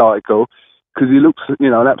finished article, because he looks, you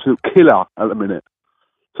know, an absolute killer at the minute.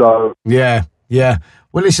 So yeah.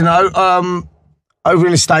 Well, listen, over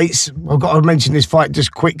in the States, I've got to mention this fight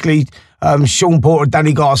just quickly. Sean Porter,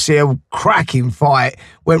 Danny Garcia, cracking fight.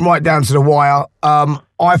 Went right down to the wire.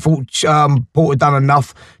 I thought Porter done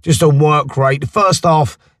enough just on work rate. The first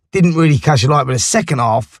half didn't really catch a light, but the second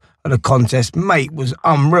half of the contest, mate, was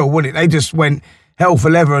unreal, wasn't it? They just went hell for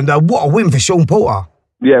leather, and what a win for Sean Porter.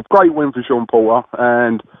 Yeah, great win for Sean Porter.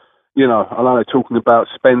 And, you know, I know they're talking about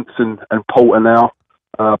Spence and Porter now,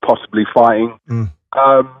 possibly fighting.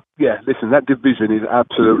 Yeah, listen, that division is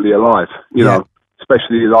absolutely alive. You know,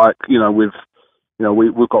 especially like, you know,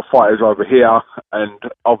 we've got fighters over here, and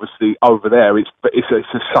obviously over there. It's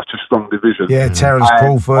such a strong division. Yeah, Terence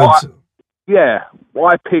Crawford.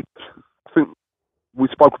 I picked. I think we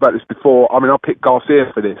spoke about this before. I mean, I picked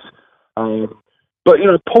Garcia for this, but you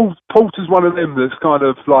know, Porter's one of them that's kind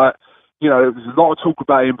of like, you know, there was a lot of talk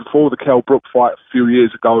about him before the Kell Brook fight a few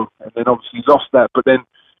years ago, and then obviously he lost that, but then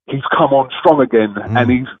he's come on strong again,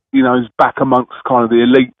 and he's back amongst kind of the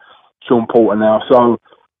elite Sean Porter now. So,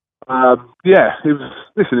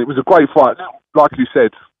 it was a great fight. Like you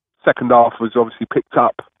said, second half was obviously picked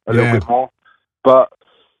up a little bit more. But,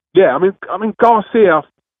 yeah, I mean, Garcia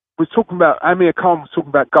was talking about, Amir Khan was talking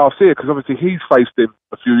about Garcia, because obviously he's faced him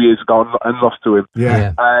a few years ago and lost to him.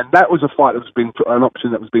 Yeah. And that was a fight that was an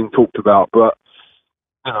option that was being talked about. But,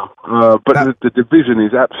 you know, the division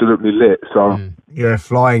is absolutely lit. So yeah,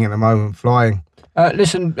 flying at the moment, flying.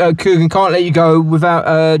 Listen, Kugan, can't let you go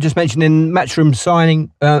without just mentioning Matchroom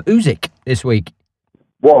signing Usyk this week.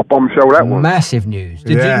 What a bombshell that was! Massive news.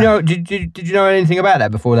 Did you know? Did you know anything about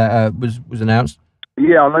that before that was announced?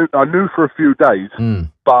 Yeah, I knew for a few days,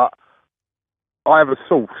 but I have a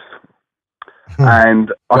source,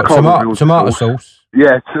 and I can't tomato sauce.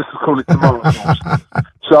 Yeah, just call it tomato sauce.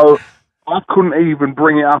 So I couldn't even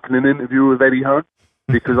bring it up in an interview with Eddie Hearn,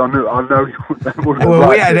 because I know he wouldn't. Well,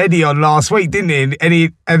 we had Eddie on last week, didn't he? And he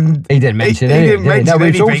didn't mention anything. No,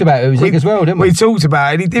 we talked about Usyk as well, didn't we? We talked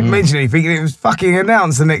about it. He didn't mention anything, and it was fucking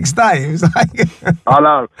announced the next day. It was like, I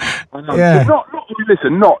know. Yeah.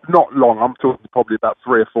 Not long. I'm talking probably about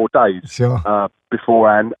 3 or 4 days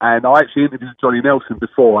beforehand. And I actually interviewed Johnny Nelson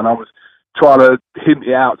before, and I was trying to hint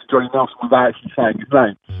it out to Johnny Nelson without actually saying his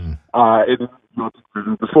name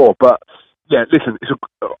before. But yeah, listen,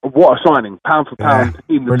 what a signing, pound for pound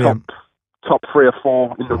in the top 3 or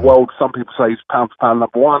 4 in the world. Some people say he's pound for pound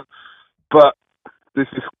number 1, but this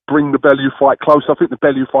is bring the Bellew fight close. I think the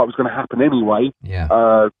Bellew fight was going to happen anyway.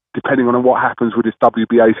 Yeah. Depending on what happens with this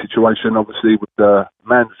WBA situation, obviously with the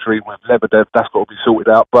mandatory with Lebedev, that's got to be sorted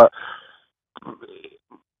out. But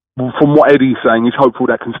from what Eddie's saying, he's hopeful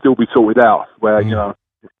that can still be sorted out, where you know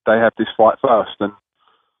they have this fight first, and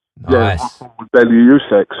with Bellew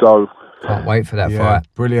Usyk. So can't wait for that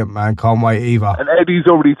fight. Brilliant, man. Can't wait either. And Eddie's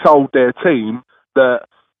already told their team that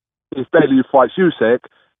if Bellew fights Usyk,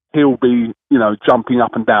 he'll be, you know, jumping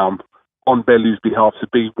up and down on Bellew's behalf to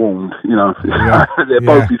be warned. You know, they're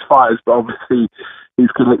both his fighters, but obviously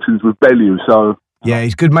his connections with Bellew. So yeah,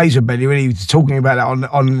 he's good mates with Bellew, and he was talking about that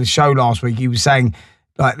on the show last week. He was saying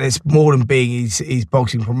like there's more than being his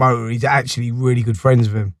boxing promoter. He's actually really good friends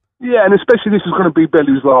with him. Yeah, and especially this is going to be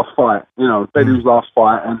Bellew's last fight. You know, Bellew's last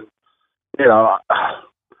fight, and you know,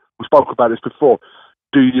 we spoke about this before.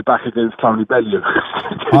 Do your back against Tony Bellew.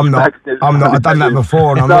 I'm not. I've done that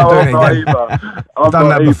before, and I'm not doing it again. I've done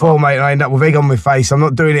that before, mate, and I end up with egg on my face. I'm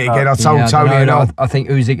not doing it again. I told Tony. I think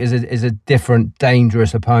Usyk is a different,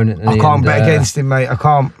 dangerous opponent. I can't bet against him, mate. I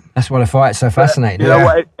can't. That's why the fight's so fascinating. You know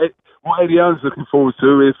what Eddie Hearn's looking forward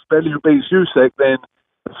to? If Bellew beats Usyk, then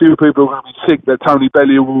a few people are going to be sick that Tony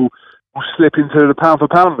Bellew will will slip into the pound for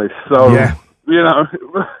pound list. So, you know,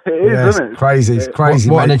 it is, isn't it? It's crazy. It's crazy.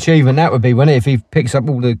 What an achievement that would be, wouldn't it? If he picks up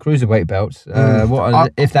all the cruiserweight belts.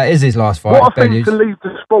 If that is his last fight. What a thing to leave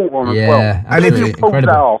the sport on as well. And if you pulled that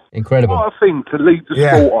off, incredible. What a thing to leave the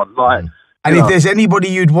sport on. Like, and if there's anybody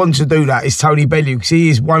you'd want to do that, it's Tony Bellew, because he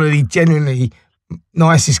is one of the genuinely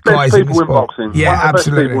nicest guys in the sport. Boxing. Yeah,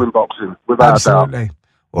 absolutely. People in boxing, without a doubt.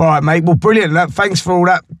 All right, mate. Well, brilliant. Thanks for all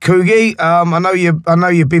that, Coogie. I know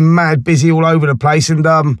you've been mad busy all over the place, and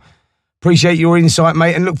appreciate your insight,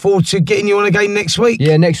 mate, and look forward to getting you on again next week.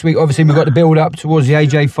 Yeah, next week, obviously, we've got the build-up towards the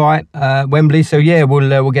AJ fight, Wembley, so yeah,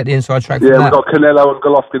 we'll get the inside track from that. Yeah, we've got Canelo and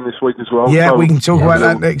Golovkin this week as well. Yeah, so we can talk about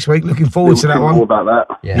that next week. Looking forward to that one. More about that.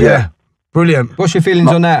 Yeah. Brilliant. What's your feelings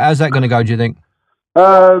on that? How's that going to go, do you think?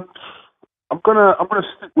 I'm gonna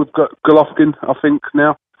stick with Golovkin, I think,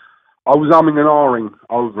 now. I was umming and ahhing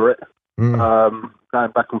over it,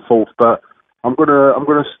 going back and forth, but I'm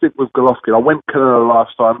gonna stick with Golovkin. I went Canelo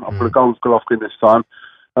last time. I'm gonna go with Golovkin this time.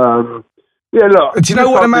 Yeah, look. Do you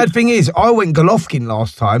know what the mad thing is? I went Golovkin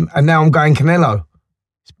last time, and now I'm going Canelo.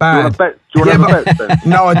 It's bad. Do you want to bet then?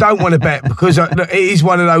 No, I don't want to bet, because it is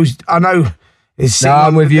one of those. I know.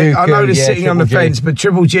 I'm with you. I know they're sitting on the fence, but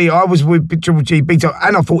Triple G, I was with Triple G big time,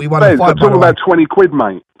 and I thought he won a fight. I'm talking about 20 quid,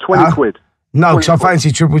 mate. 20 quid. No, because I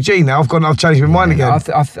fancy Triple G now. I've changed my mind again.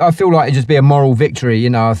 I feel like it'd just be a moral victory, you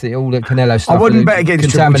know. I think all the Canelo stuff. I wouldn't bet against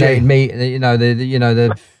contaminated meat, you know,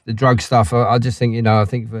 the drug stuff. I just think, you know,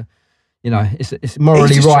 it's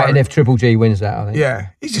morally right if Triple G wins that. I think. Yeah,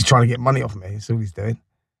 he's just trying to get money off me. That's all he's doing.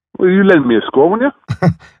 Well, you lend me a score, won't you?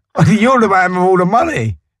 You're the man with all the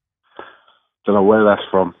money. Don't know where that's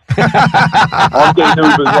from. I'm getting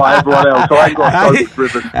Ubers like everyone else, so I ain't got those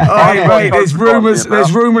driven. Oh, mate, there's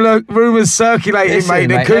rumours circulating, mate.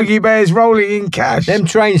 The Coogie Bear's rolling in cash. Them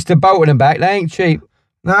trains to Bolton and back, they ain't cheap.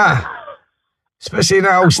 Nah. Especially in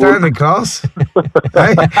that old standard class.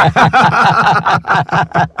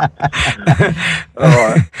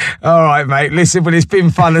 All right, mate. Listen, but it's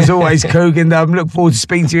been fun as always, Coogan. Look forward to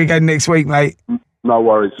speaking to you again next week, mate. No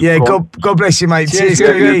worries. Yeah, God bless you, mate. Cheers,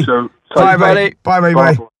 Coogie. Bye, mate. Bye, mate.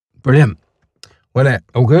 Bye. Brilliant. Wasn't it?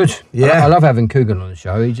 All good. Yeah. I love having Coogan on the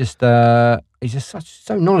show. He's just so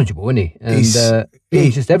knowledgeable, isn't he? And he's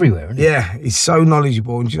just everywhere, isn't he? Yeah, he's so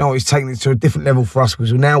knowledgeable. And do you know what? He's taking it to a different level for us,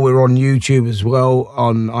 because now we're on YouTube as well,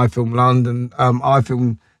 on iFilm London,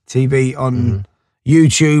 iFilm TV on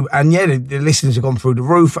YouTube. And yeah, the listeners have gone through the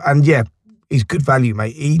roof. And yeah, he's good value,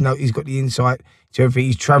 mate. He's got the insight to everything.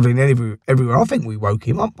 He's travelling everywhere. I think we woke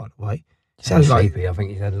him up, by the way. Sounds sleepy. I think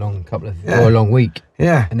he's had a long week.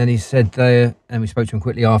 Yeah. And then he said, and we spoke to him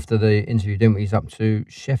quickly after the interview, didn't we? He's up to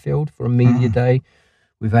Sheffield for a media day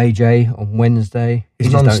with AJ on Wednesday. He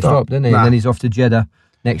just don't stop, doesn't he? Nah. And then he's off to Jeddah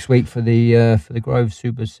next week for the Grove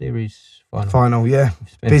Super Series final. Yeah.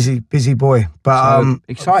 Busy boy. But so,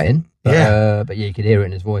 exciting. But, yeah. But yeah, you could hear it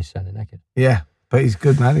in his voice sounding knackered. Yeah. But he's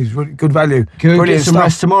good, man. He's really good value. Good. Get some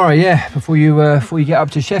rest tomorrow, before you get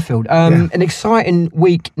up to Sheffield. An exciting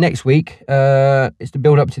week next week. It's the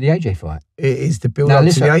build up to the AJ fight. It is the build up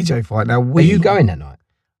to the AJ fight. Now, are you going that night?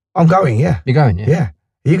 I'm going. Yeah. You're going. Yeah. Yeah.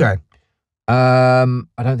 Are you going? I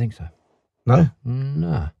don't think so. No.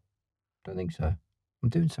 No. Don't think so. I'm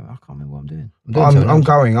doing something. I can't remember what I'm doing. I'm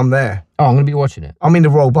going. I'm there. Oh, I'm going to be watching it. I'm in the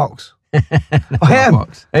Royal Box. I am.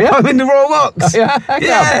 I'm in the Royal Box.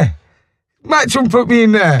 Yeah. Matchroom put me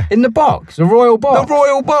in there. In the box? The Royal Box? The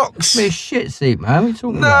Royal Box. It's a shit seat, man. What are you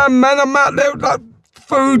talking about? Nah, man, I'm out there with like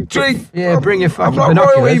food, drink. Yeah, bring your fucking I'm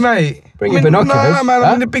binoculars. Royalty, mate. Bring your binoculars. No, man,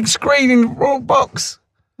 I'm in the big screen in the Royal Box.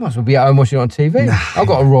 Might as well be at home watching it on TV. Nah. I've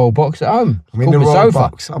got a Royal Box at home. I'm in the Royal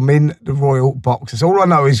Box. I'm in the Royal Box. That's all I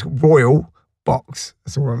know is Royal Box.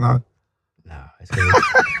 That's all I know. No, it's going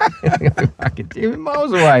to be fucking 2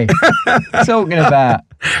 miles away. What are you talking about?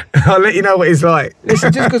 I'll let you know what it's like.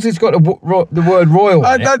 Listen, just because it's got the word royal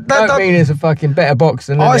in it, don't mean it's a fucking better box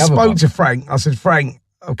than any other box. I spoke to Frank. I said, Frank,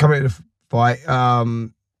 I'm coming to the fight.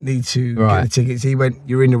 Need to get the tickets. He went,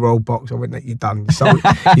 you're in the Royal Box. I went, you're done. You sold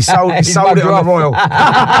it on the Royal.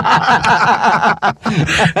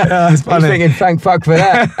 It's funny. He's thinking, thank fuck for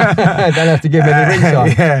that. Don't have to give me any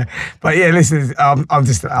ringside. Yeah. But yeah, listen,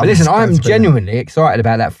 I'm genuinely excited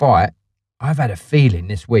about that fight. I've had a feeling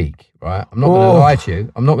this week, right? I'm not going to lie to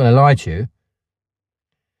you. I don't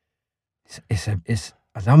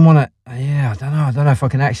want to. I don't know if I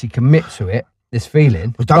can actually commit to it. This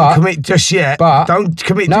feeling. Well, don't commit just yet. But don't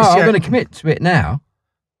commit just yet. No, I'm going to commit to it now.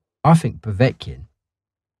 I think Povetkin.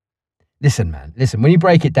 Listen, man. Listen, when you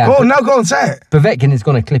break it down. Go on, say it. Povetkin is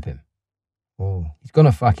going to clip him. Oh. He's going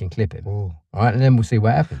to fucking clip him. Oh. All right, and then we'll see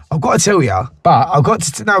what happens. I've got to tell you. But I've got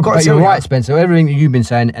to tell you. You're right, Spencer. Everything that you've been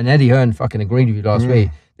saying, and Eddie Hearn fucking agreed with you last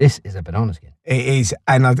week. This is a banana skin. It is,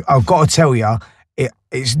 and I've got to tell you,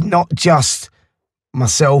 it's not just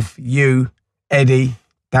myself, you, Eddie,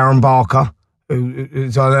 Darren Barker,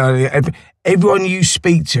 who's on earlier. Everyone you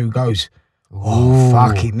speak to goes, oh,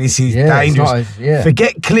 fucking, this is dangerous.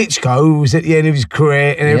 Forget Klitschko, who was at the end of his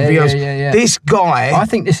career and everything else. This guy, I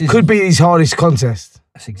think this could be his hardest contest.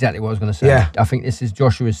 That's exactly what I was going to say. Yeah. I think this is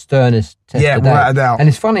Joshua's sternest test to date. Without a doubt. And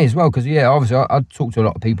it's funny as well, because, obviously, I talk to a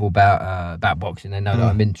lot of people about boxing. They know that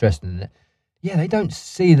I'm interested in it. Yeah, they don't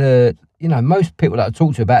see the, most people that I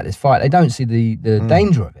talk to about this fight, they don't see the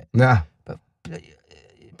danger of it. Yeah. But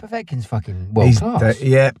Povetkin's fucking world class.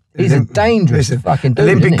 He's a dangerous fucking dude,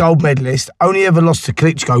 Olympic gold medalist, only ever lost to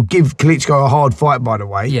Klitschko. Give Klitschko a hard fight, by the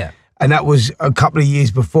way. Yeah. And that was a couple of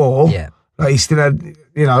years before. Yeah. Like he still had,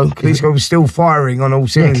 Klitschko was still firing on all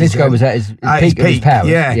cylinders. Klitschko was at his peak of his powers.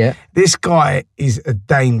 Yeah. This guy is a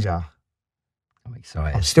danger. I'm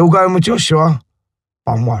excited. I'm still going with Joshua,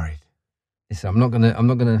 but I'm worried. Listen, I'm not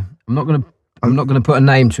gonna put a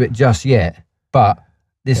name to it just yet, but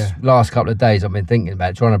this last couple of days I've been thinking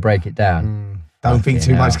about trying to break it down. Don't think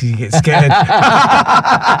too much because you get scared.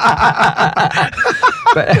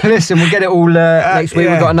 But listen, we'll get it all next week.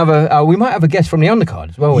 We've got another. We might have a guest from the undercard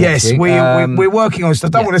as well. Yes, next week. we're working on stuff.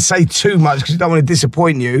 I don't want to say too much because I don't want to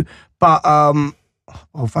disappoint you. But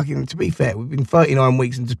to be fair, we've been 39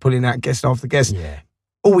 weeks and just pulling out guest after guest. Yeah.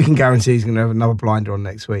 All we can guarantee is going to have another blinder on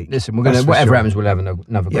next week. Listen, we're gonna whatever happens, we'll have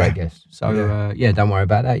another great guest. So don't worry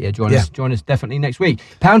about that. Yeah, join us definitely next week.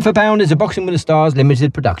 Pound for Pound is a Boxing with the Stars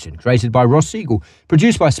limited production, created by Ross Siegel,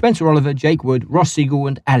 produced by Spencer Oliver, Jake Wood, Ross Siegel,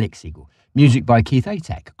 and Alex Siegel. Music by Keith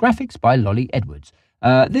Atack. Graphics by Lolly Edwards.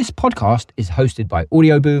 This podcast is hosted by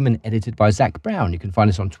Audio Boom and edited by Zach Brown. You can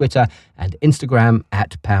find us on Twitter and Instagram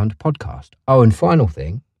at Pound Podcast. Oh, and final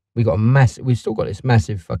thing, we've still got this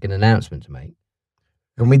massive fucking announcement to make.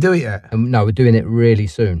 Can we do it yet? No, we're doing it really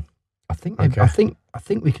soon. I think we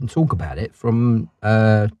can talk about it from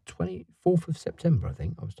 24th of September, I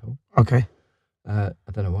think I was told. Okay. I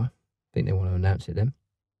don't know why. I think they want to announce it then.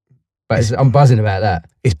 But I'm buzzing about that.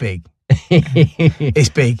 It's big. It's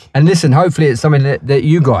big. And listen, hopefully it's something that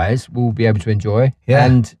you guys will be able to enjoy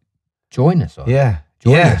and join us on. Yeah.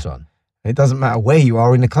 Join us on. It doesn't matter where you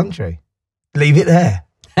are in the country. Leave it there.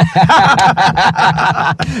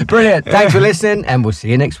 Brilliant. Thanks for listening, and we'll see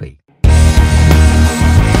you next week.